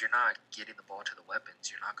 If you're not getting the ball to the weapons,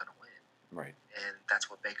 you're not going to win. Right. And that's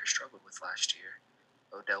what Baker struggled with last year.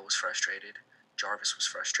 Odell was frustrated. Jarvis was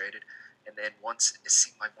frustrated. And then it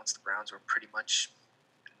seemed like once the Browns were pretty much,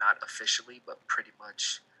 not officially, but pretty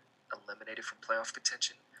much eliminated from playoff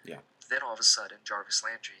contention. Yeah. Then all of a sudden, Jarvis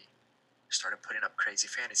Landry started putting up crazy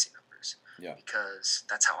fantasy numbers. Yeah. Because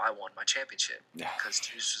that's how I won my championship. Yeah. Because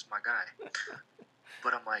Juice was my guy.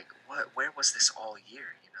 But I'm like, what? Where was this all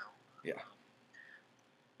year? You know? Yeah.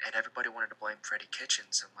 And everybody wanted to blame Freddie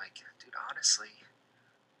Kitchens. I'm like, dude, honestly,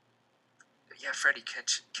 yeah, Freddie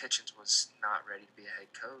Kitchens was not ready to be a head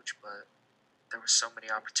coach, but there were so many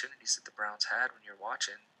opportunities that the Browns had when you're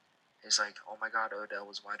watching. It's like, oh my God, Odell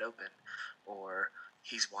was wide open, or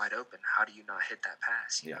he's wide open. How do you not hit that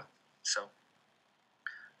pass? You know? So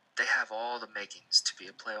they have all the makings to be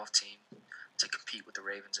a playoff team, to compete with the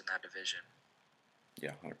Ravens in that division.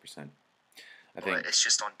 Yeah, 100%. But it's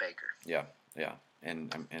just on Baker. Yeah,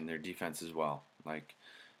 and their defense as well. Like,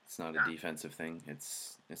 it's not a defensive thing.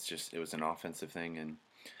 It was an offensive thing, and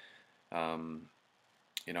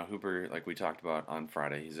Hooper, like we talked about on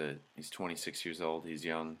Friday, he's 26 years old. He's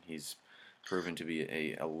young. He's proven to be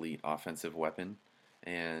a elite offensive weapon,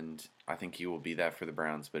 and I think he will be that for the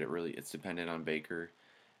Browns. But it's dependent on Baker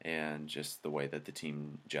and just the way that the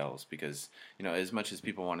team gels. Because as much as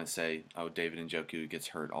people want to say, "Oh, David Njoku gets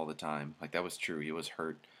hurt all the time," like that was true. He was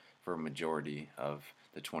hurt for a majority of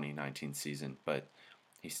the 2019 season, but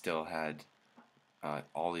he still had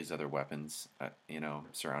all these other weapons,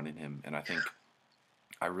 surrounding him, and I think.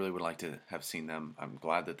 I really would like to have seen them. I'm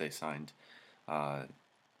glad that they signed. Who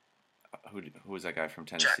was that guy from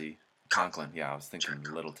Tennessee? Conklin. Yeah, I was thinking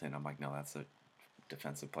Littleton. I'm like, no, that's a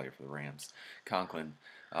defensive player for the Rams. Conklin,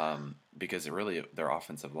 because their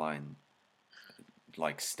offensive line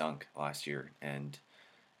stunk last year, and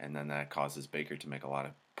then that causes Baker to make a lot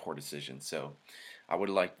of poor decisions. So I would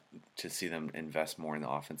like to see them invest more in the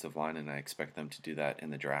offensive line, and I expect them to do that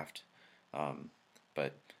in the draft.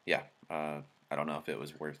 But yeah. I don't know if it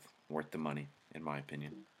was worth the money, in my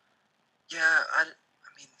opinion. Yeah, I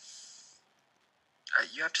mean,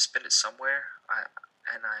 you have to spend it somewhere.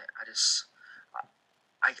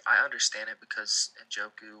 I understand it because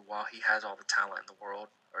Njoku, while he has all the talent in the world,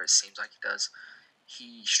 or it seems like he does,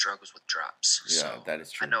 he struggles with drops. Yeah, so that is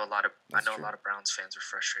true. I know a lot of Browns fans are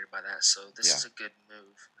frustrated by that. So this is a good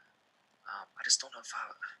move. I just don't know if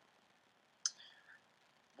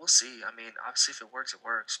we'll see. I mean, obviously, if it works, it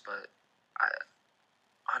works, but.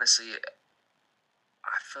 Honestly,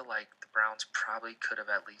 I feel like the Browns probably could have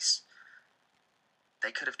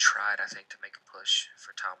tried, I think, to make a push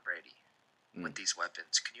for Tom Brady with these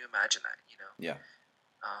weapons. Can you imagine that, Yeah.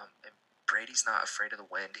 And Brady's not afraid of the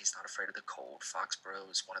wind. He's not afraid of the cold. Foxborough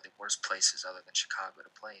is one of the worst places other than Chicago to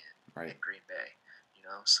play in Green Bay,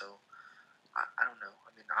 So, I don't know.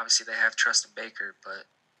 I mean, obviously they have trust in Baker,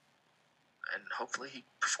 and hopefully he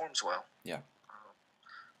performs well. Yeah.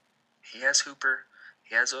 He has Hooper.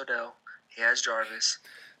 He has Odell. He has Jarvis.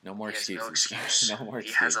 No more excuses. No excuse. No more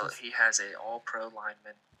excuses. He has a all-pro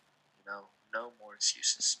lineman. No more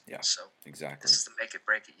excuses. Yeah. So exactly. This is the make it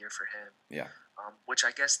break it year for him. Yeah. Which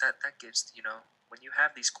I guess that gives when you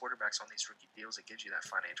have these quarterbacks on these rookie deals, it gives you that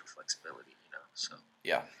financial flexibility. So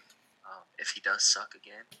yeah. If he does suck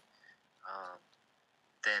again,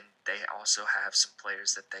 then they also have some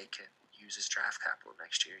players that they can use as draft capital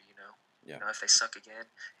next year. Yeah. If they suck again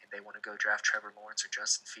and they want to go draft Trevor Lawrence or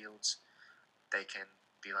Justin Fields, they can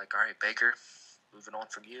be like, all right, Baker, moving on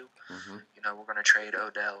from you. Mm-hmm. We're going to trade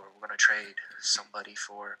Odell, or we're going to trade somebody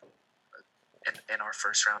for in our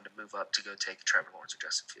first round to move up to go take Trevor Lawrence or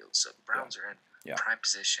Justin Fields. So the Browns are in prime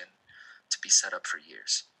position to be set up for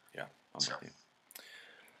years. Yeah, I'm with you.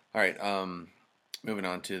 All right, moving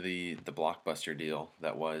on to the blockbuster deal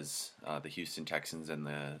that was the Houston Texans and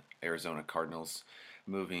the Arizona Cardinals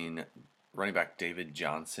moving running back David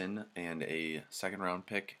Johnson and a second-round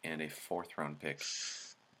pick and a fourth-round pick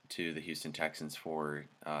to the Houston Texans for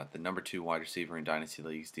the number 2 wide receiver in Dynasty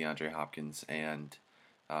Leagues, DeAndre Hopkins, and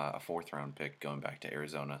a fourth-round pick going back to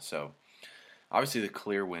Arizona. So, obviously the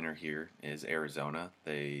clear winner here is Arizona.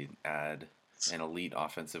 They add an elite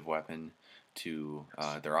offensive weapon to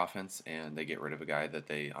their offense, and they get rid of a guy that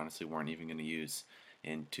they honestly weren't even going to use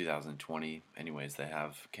in 2020. Anyways, they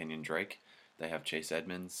have Kenyon Drake. They have Chase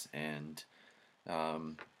Edmonds, and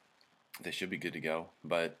they should be good to go.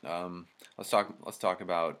 But let's talk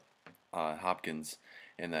about Hopkins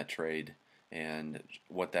in that trade and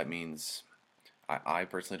what that means. I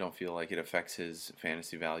personally don't feel like it affects his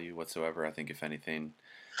fantasy value whatsoever. I think if anything,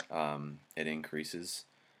 it increases.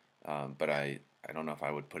 But I don't know if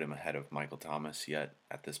I would put him ahead of Michael Thomas yet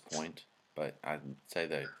at this point. But I'd say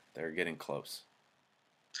that they're getting close.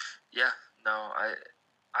 Yeah, no, I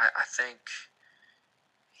think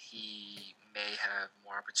he may have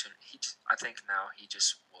more opportunity. I think now he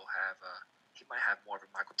just will have he might have more of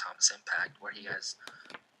a Michael Thomas impact where he has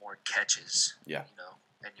more catches. Yeah.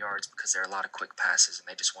 and yards because there are a lot of quick passes and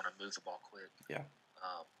they just want to move the ball quick. Yeah.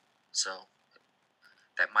 So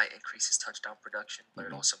that might increase his touchdown production, but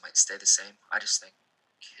it Mhm. also might stay the same. I just think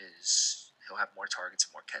he'll have more targets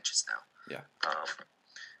and more catches now. Yeah.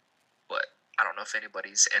 But I don't know if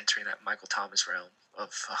anybody's entering that Michael Thomas realm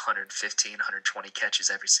of 115, 120 catches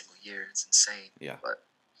every single year. It's insane. Yeah. But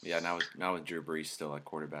Yeah. Now with Drew Brees still at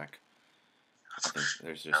quarterback, I think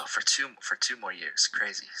there's just for two more years,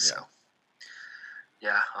 crazy. So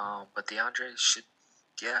yeah. But DeAndre should,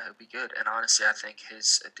 it'll be good. And honestly, I think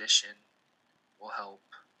his addition will help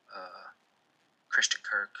Christian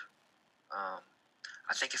Kirk.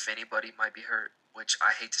 I think if anybody might be hurt, which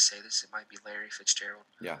I hate to say this, it might be Larry Fitzgerald.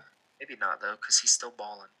 Yeah. Maybe not though, because he's still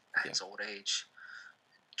balling at his old age.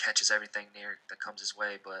 Catches everything near that comes his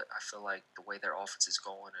way, but I feel like the way their offense is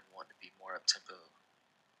going and wanting to be more up tempo,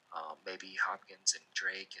 maybe Hopkins and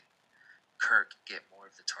Drake and Kirk get more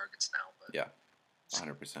of the targets now. But Yeah,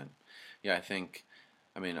 100%. Yeah,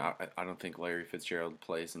 I don't think Larry Fitzgerald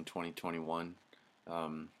plays in 2021,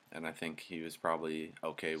 and I think he was probably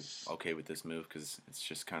okay with this move because it's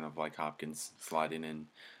just kind of like Hopkins sliding in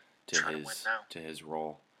to his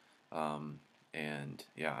role, and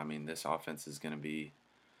yeah, I mean this offense is gonna be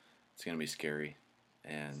scary,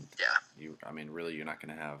 and really you're not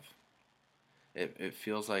gonna have. It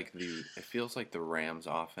feels like the Rams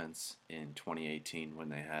offense in 2018 when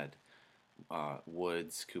they had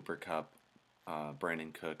Woods, Cooper Kupp,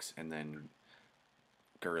 Brandon Cooks, and then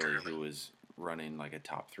Gurley, who was running like a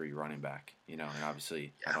top 3 running back. And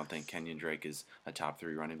obviously I don't think Kenyon Drake is a top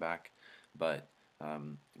 3 running back, but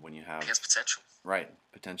when you have he has potential,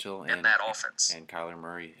 potential, and that offense, and Kyler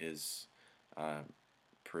Murray is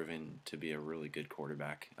proven to be a really good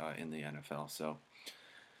quarterback in the NFL, so.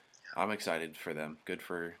 I'm excited for them. Good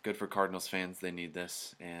for Cardinals fans. They need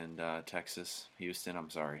this. And Texas, Houston, I'm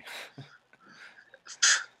sorry.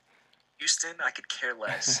 Houston, I could care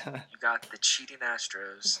less. You got the cheating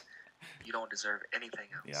Astros. You don't deserve anything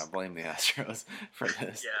else. Yeah, blame the Astros for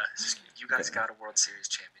this. Yeah, you guys got a World Series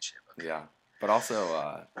championship. Okay. Yeah, but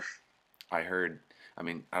also I heard. I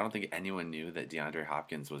don't think anyone knew that DeAndre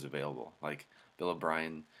Hopkins was available. Like Bill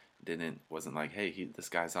O'Brien wasn't like, hey, this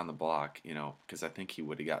guy's on the block, because I think he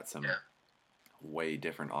would have got some way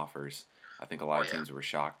different offers. I think a lot of teams were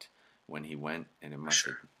shocked when he went, and it must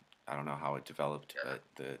have, I don't know how it developed, but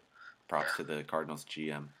the props to the Cardinals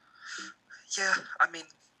GM. Yeah,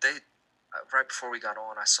 they right before we got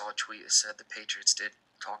on, I saw a tweet that said the Patriots did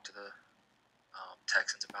talk to the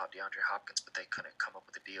Texans about DeAndre Hopkins, but they couldn't come up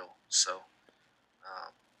with a deal. So,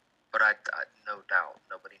 but I no doubt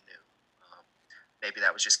nobody knew. Maybe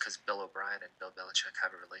that was just because Bill O'Brien and Bill Belichick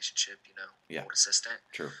have a relationship, old assistant.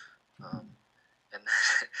 True. And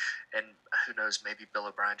and who knows, maybe Bill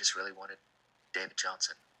O'Brien just really wanted David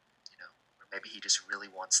Johnson, or maybe he just really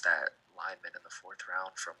wants that lineman in the 4th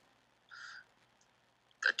round from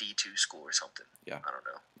a D2 school or something. Yeah. I don't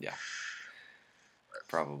know. Yeah. But.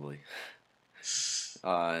 Probably.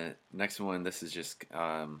 Next one, this is just, we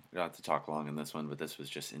don't have to talk long on this one, but this was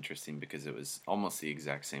just interesting because it was almost the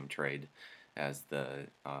exact same trade as the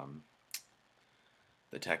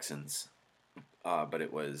Texans, but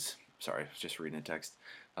it was, sorry, I was just reading a text.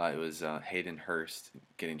 It was Hayden Hurst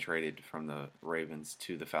getting traded from the Ravens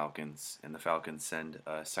to the Falcons, and the Falcons send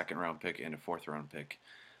a 2nd-round pick and a 4th-round pick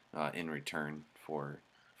in return for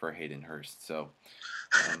Hayden Hurst. So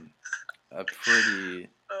a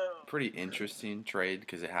pretty interesting trade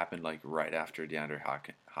because it happened like right after DeAndre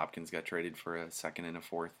Hopkins got traded for a 2nd and a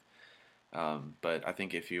 4th. But I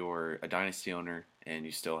think if you're a dynasty owner and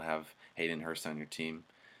you still have Hayden Hurst on your team,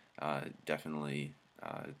 definitely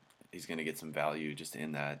he's going to get some value just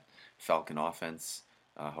in that Falcon offense.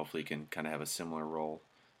 Hopefully he can kind of have a similar role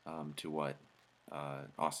to what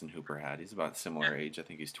Austin Hooper had. He's about similar age. I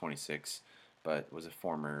think he's 26, but was a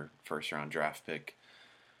former 1st-round draft pick.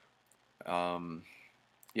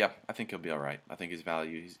 Yeah, I think he'll be all right. I think his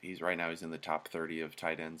value, he's right now he's in the top 30 of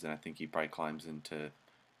tight ends, and I think he probably climbs into,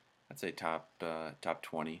 I'd say top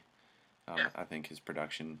 20. I think his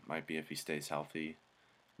production might be if he stays healthy,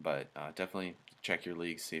 but definitely check your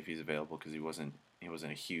league, see if he's available because he wasn't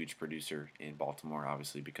a huge producer in Baltimore,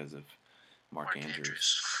 obviously because of Mark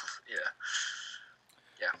Andrews.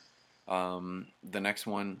 The next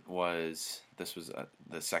one was the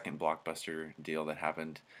 2nd blockbuster deal that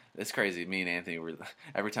happened. It's crazy. Me and Anthony were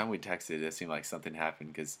every time we texted, it seemed like something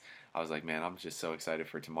happened because I was like, man, I'm just so excited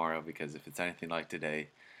for tomorrow because if it's anything like today,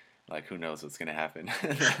 like who knows what's gonna happen.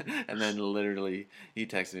 And then literally he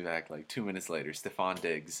texted me back like 2 minutes later. Stephon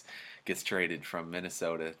Diggs gets traded from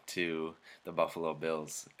Minnesota to the Buffalo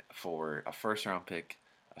Bills for a 1st-round pick,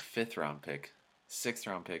 a 5th-round pick,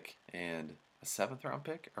 6th-round pick, and A 7th-round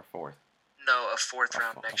pick or 4th? No, a 4th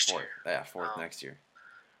round next fourth. year. Yeah, 4th next year.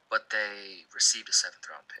 But they received a 7th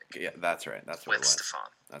round pick. Yeah, that's right. That's what it was. With Stephon.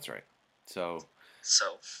 That's right. So,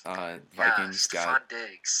 Vikings got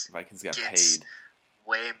paid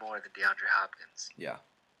way more than DeAndre Hopkins. Yeah,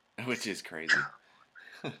 which is crazy.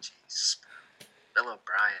 Jeez, Bill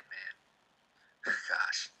O'Brien, man.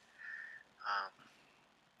 Gosh.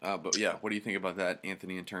 But yeah, what do you think about that,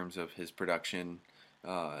 Anthony, in terms of his production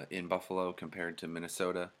in Buffalo compared to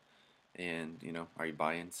Minnesota? And, are you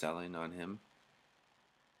buying, selling on him?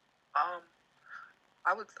 I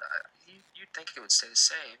would. You'd think it would stay the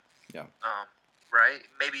same. Yeah. Right?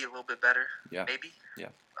 Maybe a little bit better. Yeah. Maybe.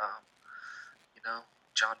 Yeah.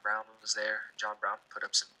 John Brown was there. John Brown put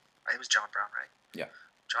up some. It was John Brown, right? Yeah.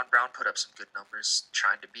 John Brown put up some good numbers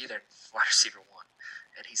trying to be their wide receiver 1,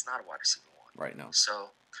 and he's not a wide receiver 1. Right now.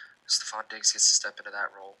 So Stephon Diggs gets to step into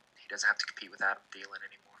that role. He doesn't have to compete with Adam Thielen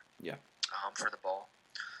anymore. Yeah. For the ball.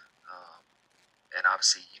 And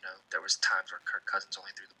obviously, there was times where Kirk Cousins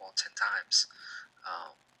only threw the ball 10 times.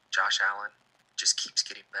 Josh Allen just keeps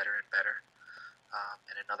getting better and better.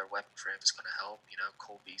 And another weapon for him is going to help.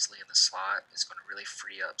 Cole Beasley in the slot is going to really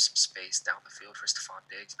free up some space down the field for Stephon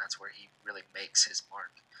Diggs, and that's where he really makes his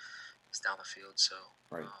mark. Is down the field. So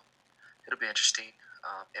right. It'll be interesting.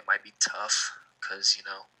 It might be tough because,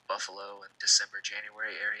 Buffalo and December,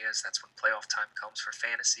 January areas, that's when playoff time comes for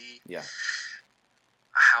fantasy. Yeah.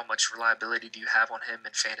 How much reliability do you have on him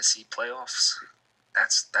in fantasy playoffs?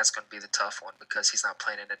 That's going to be the tough one because he's not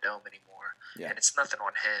playing in a dome anymore. Yeah. And it's nothing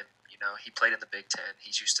on him. He played in the Big Ten.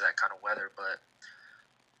 He's used to that kind of weather, but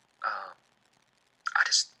I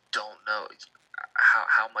just don't know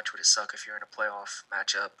how much would it suck if you're in a playoff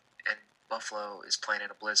matchup and Buffalo is playing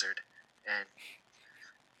in a blizzard and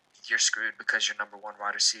you're screwed because your number 1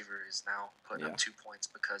 wide receiver is now putting up 2 points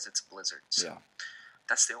because it's a blizzard. So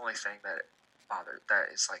that's the only thing that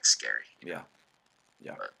is like scary. Yeah.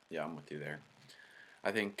 I'm with you there.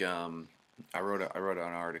 I think I wrote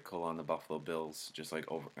an article on the Buffalo Bills, just like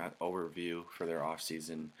overview for their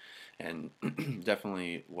offseason, and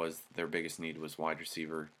definitely was their biggest need was wide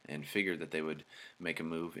receiver, and figured that they would make a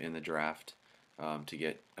move in the draft to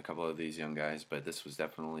get a couple of these young guys. But this was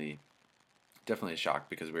definitely a shock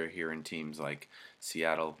because we were hearing teams like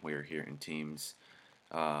Seattle. We were hearing teams.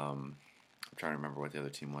 I'm trying to remember what the other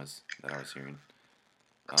team was that I was hearing.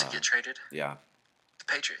 To get traded? Yeah. The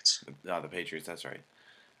Patriots. The Patriots, that's right.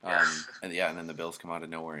 And then the Bills come out of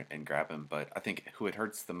nowhere and grab him. But I think who it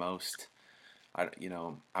hurts the most, I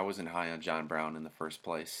wasn't high on John Brown in the first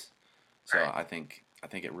place. So right. I think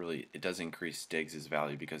it does increase Diggs'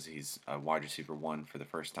 value because he's a wide receiver 1 for the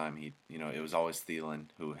first time. It was always Thielen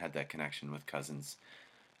who had that connection with Cousins.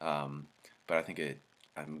 But I think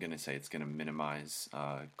I'm going to say it's going to minimize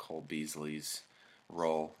Cole Beasley's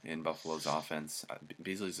role in Buffalo's offense.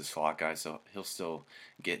 Beasley's a slot guy, so he'll still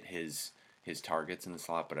get his targets in the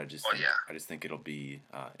slot, but I just think it'll be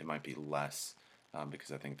it might be less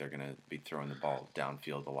because I think they're going to be throwing the ball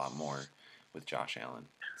downfield a lot more with Josh Allen.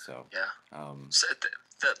 So so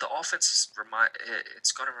the offense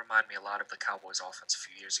it's going to remind me a lot of the Cowboys offense a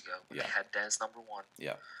few years ago when they had Dez number 1.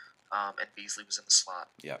 Yeah. And Beasley was in the slot.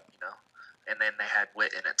 Yeah. And then they had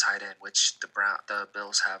Witten at tight end, which the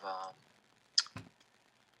Bills have.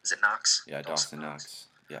 Is it Knox? Yeah, Dawson Knox.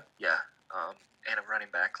 Yeah. Yeah. And a running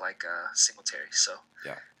back like Singletary. So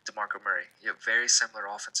yeah. DeMarco Murray. Very similar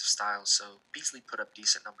offensive styles. So Beasley put up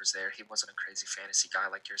decent numbers there. He wasn't a crazy fantasy guy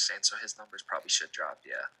like you're saying, so his numbers probably should drop.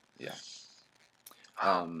 Yeah.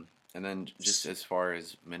 Yeah. And then just as far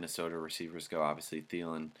as Minnesota receivers go, obviously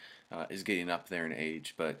Thielen is getting up there in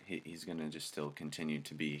age, but he's going to just still continue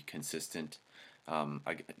to be consistent.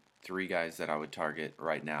 3 guys that I would target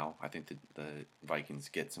right now. I think the Vikings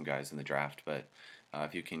get some guys in the draft, but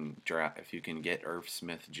if you can get Irv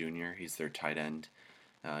Smith Jr., he's their tight end.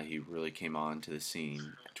 He really came on to the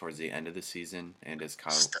scene towards the end of the season, and as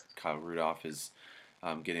Kyle Rudolph is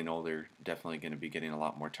getting older, definitely going to be getting a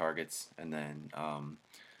lot more targets. And then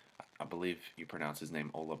I believe you pronounce his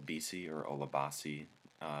name Olabasi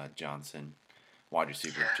Johnson, wide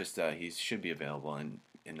receiver. Just he should be available in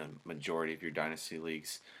the majority of your dynasty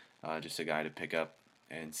leagues. Just a guy to pick up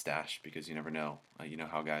and stash because you never know. You know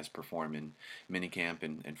how guys perform in minicamp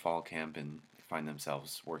and fall camp and find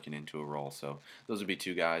themselves working into a role. So those would be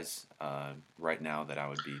 2 guys right now that I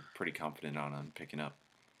would be pretty confident on picking up.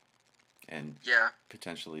 And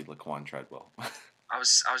potentially Laquan Treadwell. I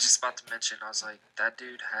was just about to mention, I was like, that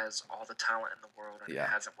dude has all the talent in the world and it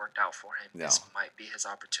hasn't worked out for him. No. This might be his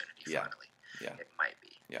opportunity finally. Yeah. It might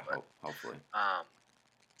be. Yeah, but, hopefully.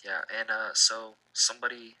 So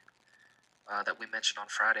somebody that we mentioned on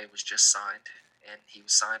Friday was just signed. and he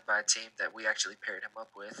was signed by a team that we actually paired him up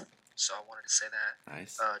with. So I wanted to say that.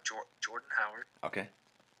 Nice. Jordan Howard. Okay.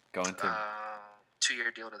 Going to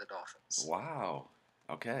 2-year deal to the Dolphins. Wow.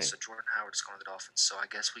 Okay. So Jordan Howard's going to the Dolphins. So I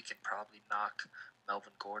guess we can probably knock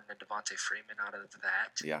Melvin Gordon and Devontae Freeman out of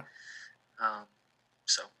that. Yeah.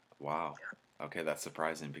 So. Wow. Yeah. Okay, that's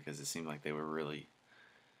surprising because it seemed like they were really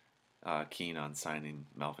keen on signing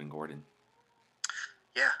Melvin Gordon.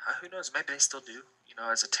 Yeah, who knows? Maybe they still do,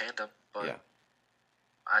 as a tandem. But yeah.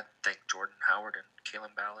 I think Jordan Howard and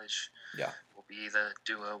Kalen Ballage will be the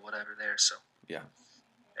duo, whatever there. So yeah,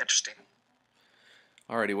 interesting.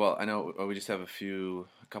 Alrighty, well, I know we just have a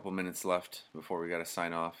couple minutes left before we got to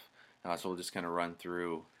sign off, so we'll just kind of run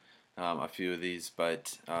through a few of these.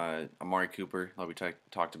 But Amari Cooper, like we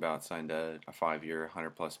talked about, signed a 5-year,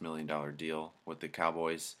 $100+ million deal with the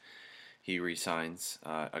Cowboys. He re-signs,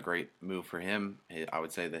 a great move for him. I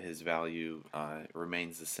would say that his value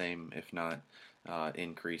remains the same, if not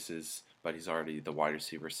increases, but he's already the wide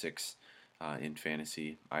receiver 6 in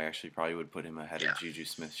fantasy. I actually probably would put him ahead of Juju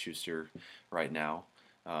Smith-Schuster right now.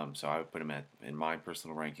 So I would put him in my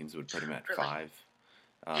personal rankings, would put him at 5.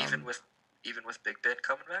 Even with Big Ben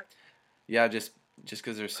coming back? Yeah, just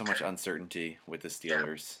because there's so much uncertainty with the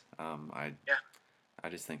Steelers. I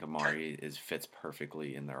just think Amari fits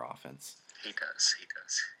perfectly in their offense. He does.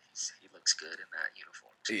 He looks good in that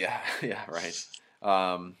uniform too. Yeah,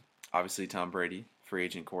 right. Obviously, Tom Brady, free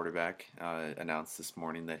agent quarterback, announced this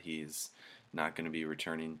morning that he's not going to be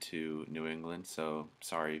returning to New England. So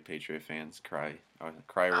sorry, Patriot fans, cry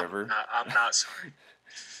river. I'm not sorry.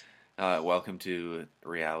 Welcome to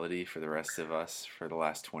reality for the rest of us for the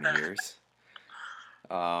last 20 years.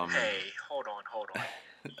 Hey, hold on.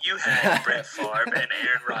 You had Brett Favre and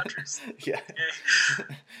Aaron Rodgers. Yeah.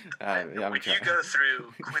 When you go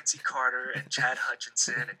through Quincy Carter and Chad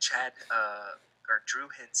Hutchinson and Drew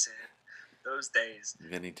Henson, those days.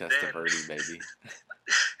 Vinny Testaverde, baby.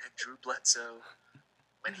 And Drew Bledsoe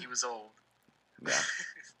when he was old.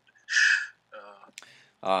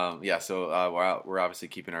 Yeah. So we're obviously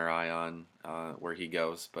keeping our eye on where he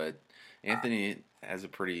goes, but Anthony has a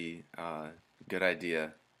pretty good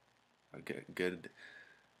idea, a good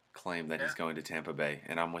claim that he's going to Tampa Bay,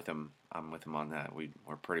 and I'm with him on that.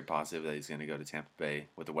 We're pretty positive that he's going to go to Tampa Bay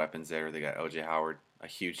with the weapons there. They got O.J. Howard, a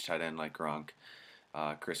huge tight end like Gronk,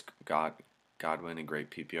 Chris Godwin, a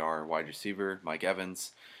great PPR wide receiver, Mike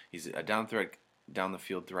Evans. He's a down the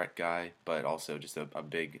field threat guy, but also just a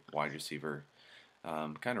big wide receiver.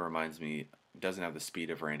 Kind of reminds me, doesn't have the speed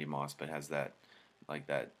of Randy Moss, but has that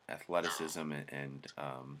athleticism and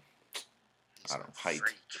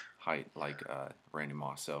height like Randy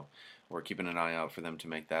Moss. So we're keeping an eye out for them to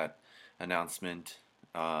make that announcement.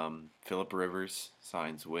 Phillip Rivers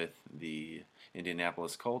signs with the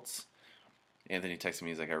Indianapolis Colts. Anthony texted me,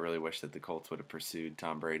 he's like, I really wish that the Colts would have pursued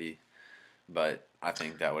Tom Brady, but I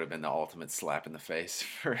think that would have been the ultimate slap in the face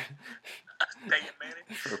for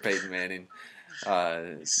Peyton Manning.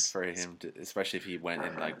 For him to, especially if he went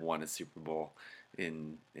and won a Super Bowl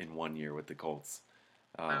in 1 year with the Colts.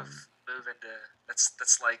 Move into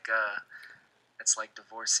that's like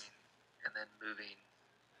divorcing and then moving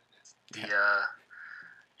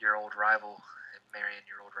your old rival and marrying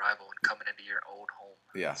your old rival and coming into your old home.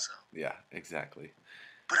 Yeah. So. Yeah, exactly.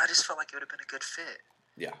 But I just felt like it would have been a good fit.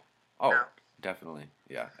 Yeah. Oh, definitely.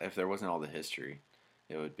 Yeah. If there wasn't all the history,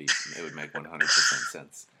 it would make 100%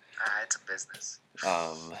 sense. It's a business.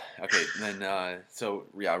 Okay. Then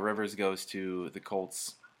Rivers goes to the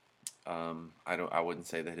Colts. I wouldn't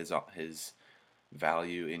say that his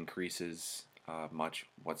value increases much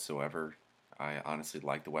whatsoever. I honestly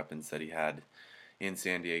like the weapons that he had in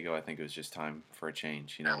San Diego. I think it was just time for a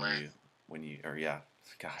change.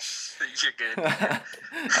 Gosh. You're good. I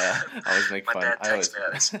always make fun. My dad texted me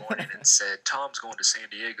this morning and said, Tom's going to San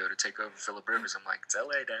Diego to take over Phillip Rivers. I'm like, it's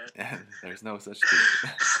LA, Dad. There's no such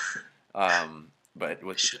thing. But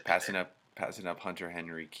with passing up Hunter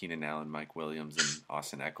Henry, Keenan Allen, Mike Williams, and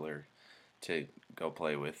Austin Eckler to go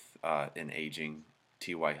play with an aging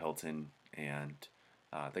T.Y. Hilton, and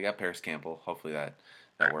they got Paris Campbell. Hopefully that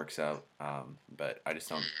works out. But I just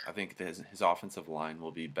don't. I think his offensive line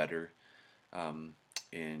will be better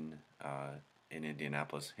in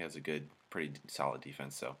Indianapolis. He has a good, pretty solid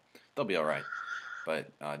defense, so they'll be all right.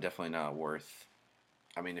 But definitely not worth.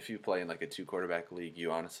 I mean, if you play in a 2-quarterback league,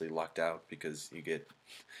 you honestly lucked out because you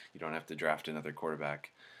don't have to draft another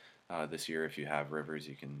quarterback this year. If you have Rivers,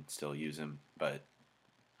 you can still use him. But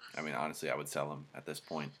I mean, honestly, I would sell him at this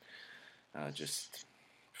point, just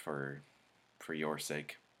for your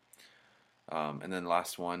sake. And then the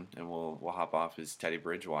last one, and we'll hop off, is Teddy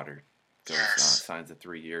Bridgewater. Signs a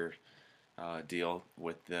 3-year, deal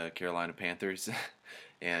with the Carolina Panthers,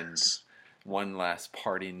 and Yes. one last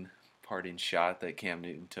parting shot that Cam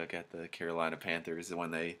Newton took at the Carolina Panthers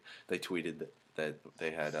when they tweeted that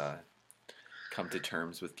they had come to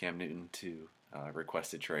terms with Cam Newton to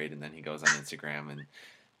request a trade, and then he goes on Instagram and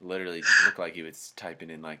literally looked like he was typing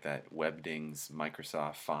in like that Webdings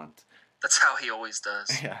Microsoft font. That's how he always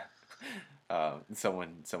does. Yeah.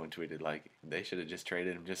 Someone tweeted like they should have just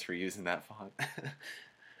traded him just for using that font.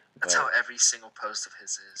 That's how every single post of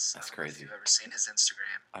his is. That's I don't know if crazy. you've ever seen his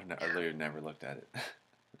Instagram. I literally never looked at it.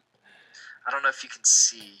 I don't know if you can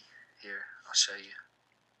see here. I'll show you.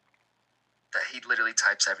 That he literally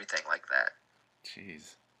types everything like that.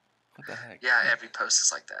 Jeez. What the heck? Yeah, every post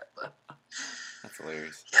is like that. But That's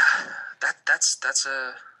hilarious. yeah,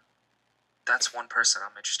 that's one person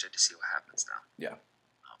I'm interested to see what happens now. Yeah.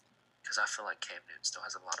 Because I feel like Cam Newton still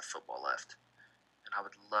has a lot of football left, and I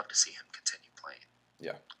would love to see him continue playing.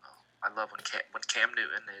 Yeah. I love when Cam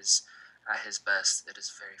Newton is at his best. It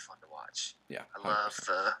is very fun to watch. Yeah. I love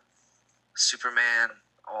the Superman,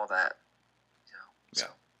 all that. You know. So.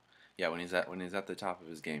 Yeah, when he's at the top of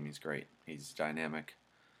his game, he's great. He's dynamic.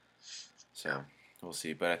 So we'll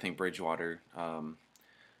see. But I think Bridgewater,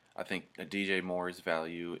 I think DJ Moore's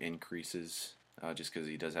value increases just because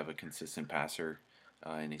he does have a consistent passer,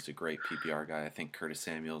 and he's a great PPR guy. I think Curtis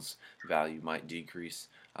Samuel's value might decrease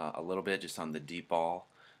a little bit just on the deep ball,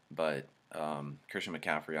 but Christian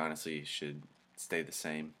McCaffrey honestly should stay the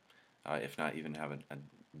same, if not even have a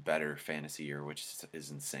better fantasy year, which is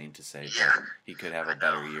insane to say, Yeah, but he could have a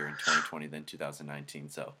better year in 2020 than 2019.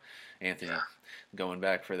 So, Anthony, going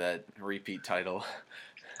back for that repeat title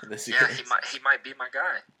this year. Yeah, he might be my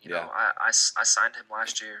guy. You know, I signed him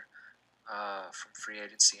last year from free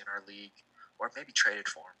agency in our league, or maybe traded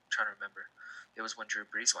for him. I'm trying to remember. It was when Drew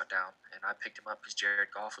Brees went down, and I picked him up because Jared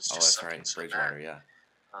Goff was just that's sucking right, so Bridgewater, bad.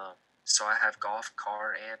 yeah. So I have Goff,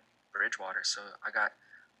 Carr, and Bridgewater. So I got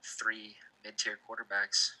 3 mid-tier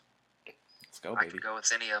quarterbacks. Let's go, I baby. can go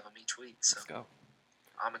with any of them each week. So Let's go.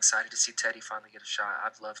 I'm excited to see Teddy finally get a shot.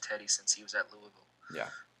 I've loved Teddy since he was at Louisville. Yeah.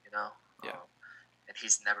 You know? Yeah. And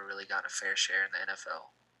he's never really gotten a fair share in the NFL.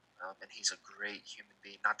 And he's a great human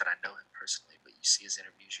being. Not that I know him personally, but you see his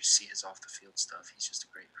interviews, you see his off-the-field stuff. He's just a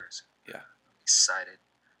great person. Yeah. I'm excited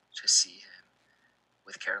to see him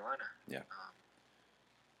with Carolina. Yeah.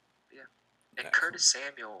 Yeah. And Excellent. Curtis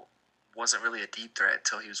Samuel wasn't really a deep threat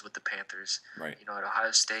until he was with the Panthers. Right. You know, at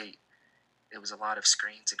Ohio State, it was a lot of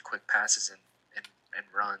screens and quick passes and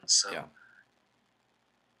runs. So Yeah.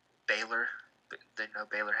 Baylor,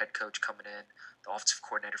 Baylor head coach coming in, the offensive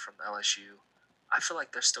coordinator from LSU, I feel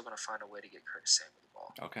like they're still going to find a way to get Curtis Samuel the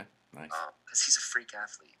ball. Okay. Nice. Because he's a freak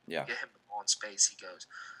athlete. Yeah. Get him the ball in space, he goes.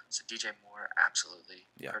 So DJ Moore, absolutely.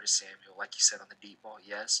 Yeah. Curtis Samuel, like you said, on the deep ball,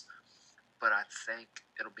 yes. But I think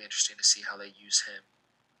it'll be interesting to see how they use him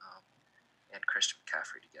and Christian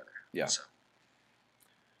McCaffrey together. Yeah. So.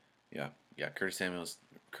 Yeah. Curtis Samuel's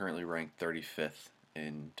currently ranked 35th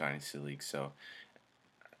in Dynasty League, so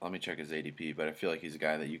let me check his ADP, but I feel like he's a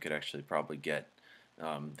guy that you could actually probably get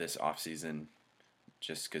this offseason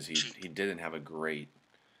just because he didn't have a great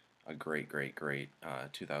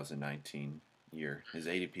 2019 year. His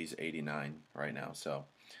ADP is 89 right now, so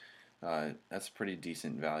that's pretty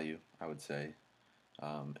decent value, I would say.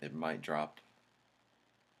 It might drop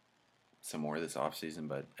some more this offseason,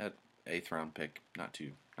 but at 8th round pick, not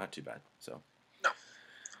too bad. So No.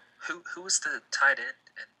 Who is the tight end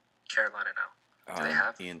in Carolina now? Do they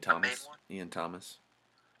have Ian a main Thomas. one? Ian Thomas.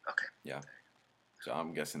 Okay. Yeah. So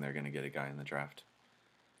I'm guessing they're going to get a guy in the draft.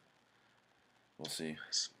 We'll see.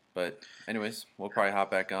 Nice. But anyways, we'll probably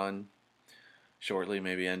hop back on shortly,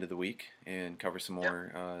 maybe end of the week, and cover some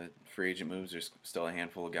more free agent moves. There's still a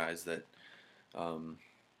handful of guys that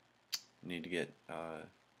need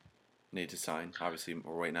to sign. Obviously,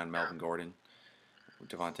 we're waiting on Melvin Gordon,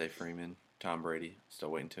 Devontae Freeman, Tom Brady. Still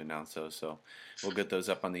waiting to announce those. So we'll get those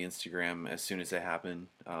up on the Instagram as soon as they happen.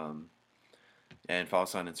 And follow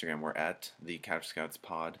us on Instagram. We're at the Couch Scouts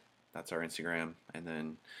Pod. That's our Instagram. And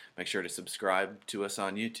then make sure to subscribe to us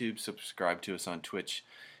on YouTube. Subscribe to us on Twitch.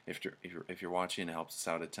 If you're watching, it helps us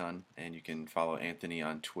out a ton. And you can follow Anthony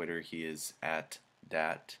on Twitter. He is at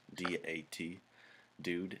Dat, D-A-T,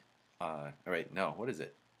 dude. What is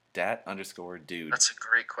it? Dat_dude. That's a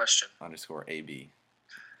great question. _AB.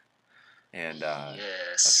 And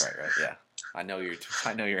Yes. that's right? Yeah. I know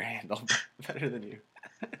your handle better than you.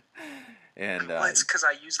 And Well, it's because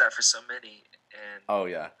I use that for so many, and oh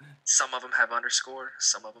yeah. some of them have underscore,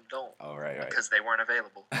 some of them don't. Oh right. Because they weren't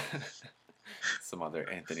available. Some other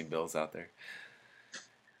Anthony Bills out there.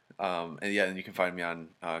 And you can find me on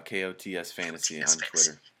KOTS Fantasy on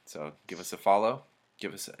Twitter. So give us a follow,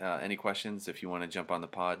 give us any questions if you want to jump on the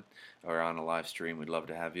pod or on a live stream. We'd love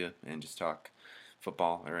to have you and just talk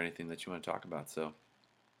football or anything that you want to talk about. So,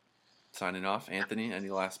 signing off, Anthony. Any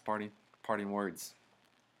last parting words?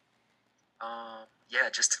 Yeah,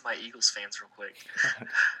 just to my Eagles fans, real quick.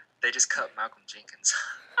 They just cut Malcolm Jenkins.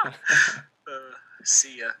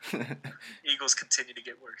 See ya. Eagles continue to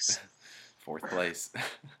get worse. 4th place.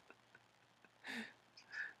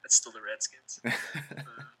 That's still the Redskins.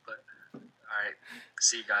 But all right,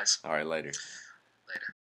 see you guys. All right, later.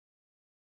 Later.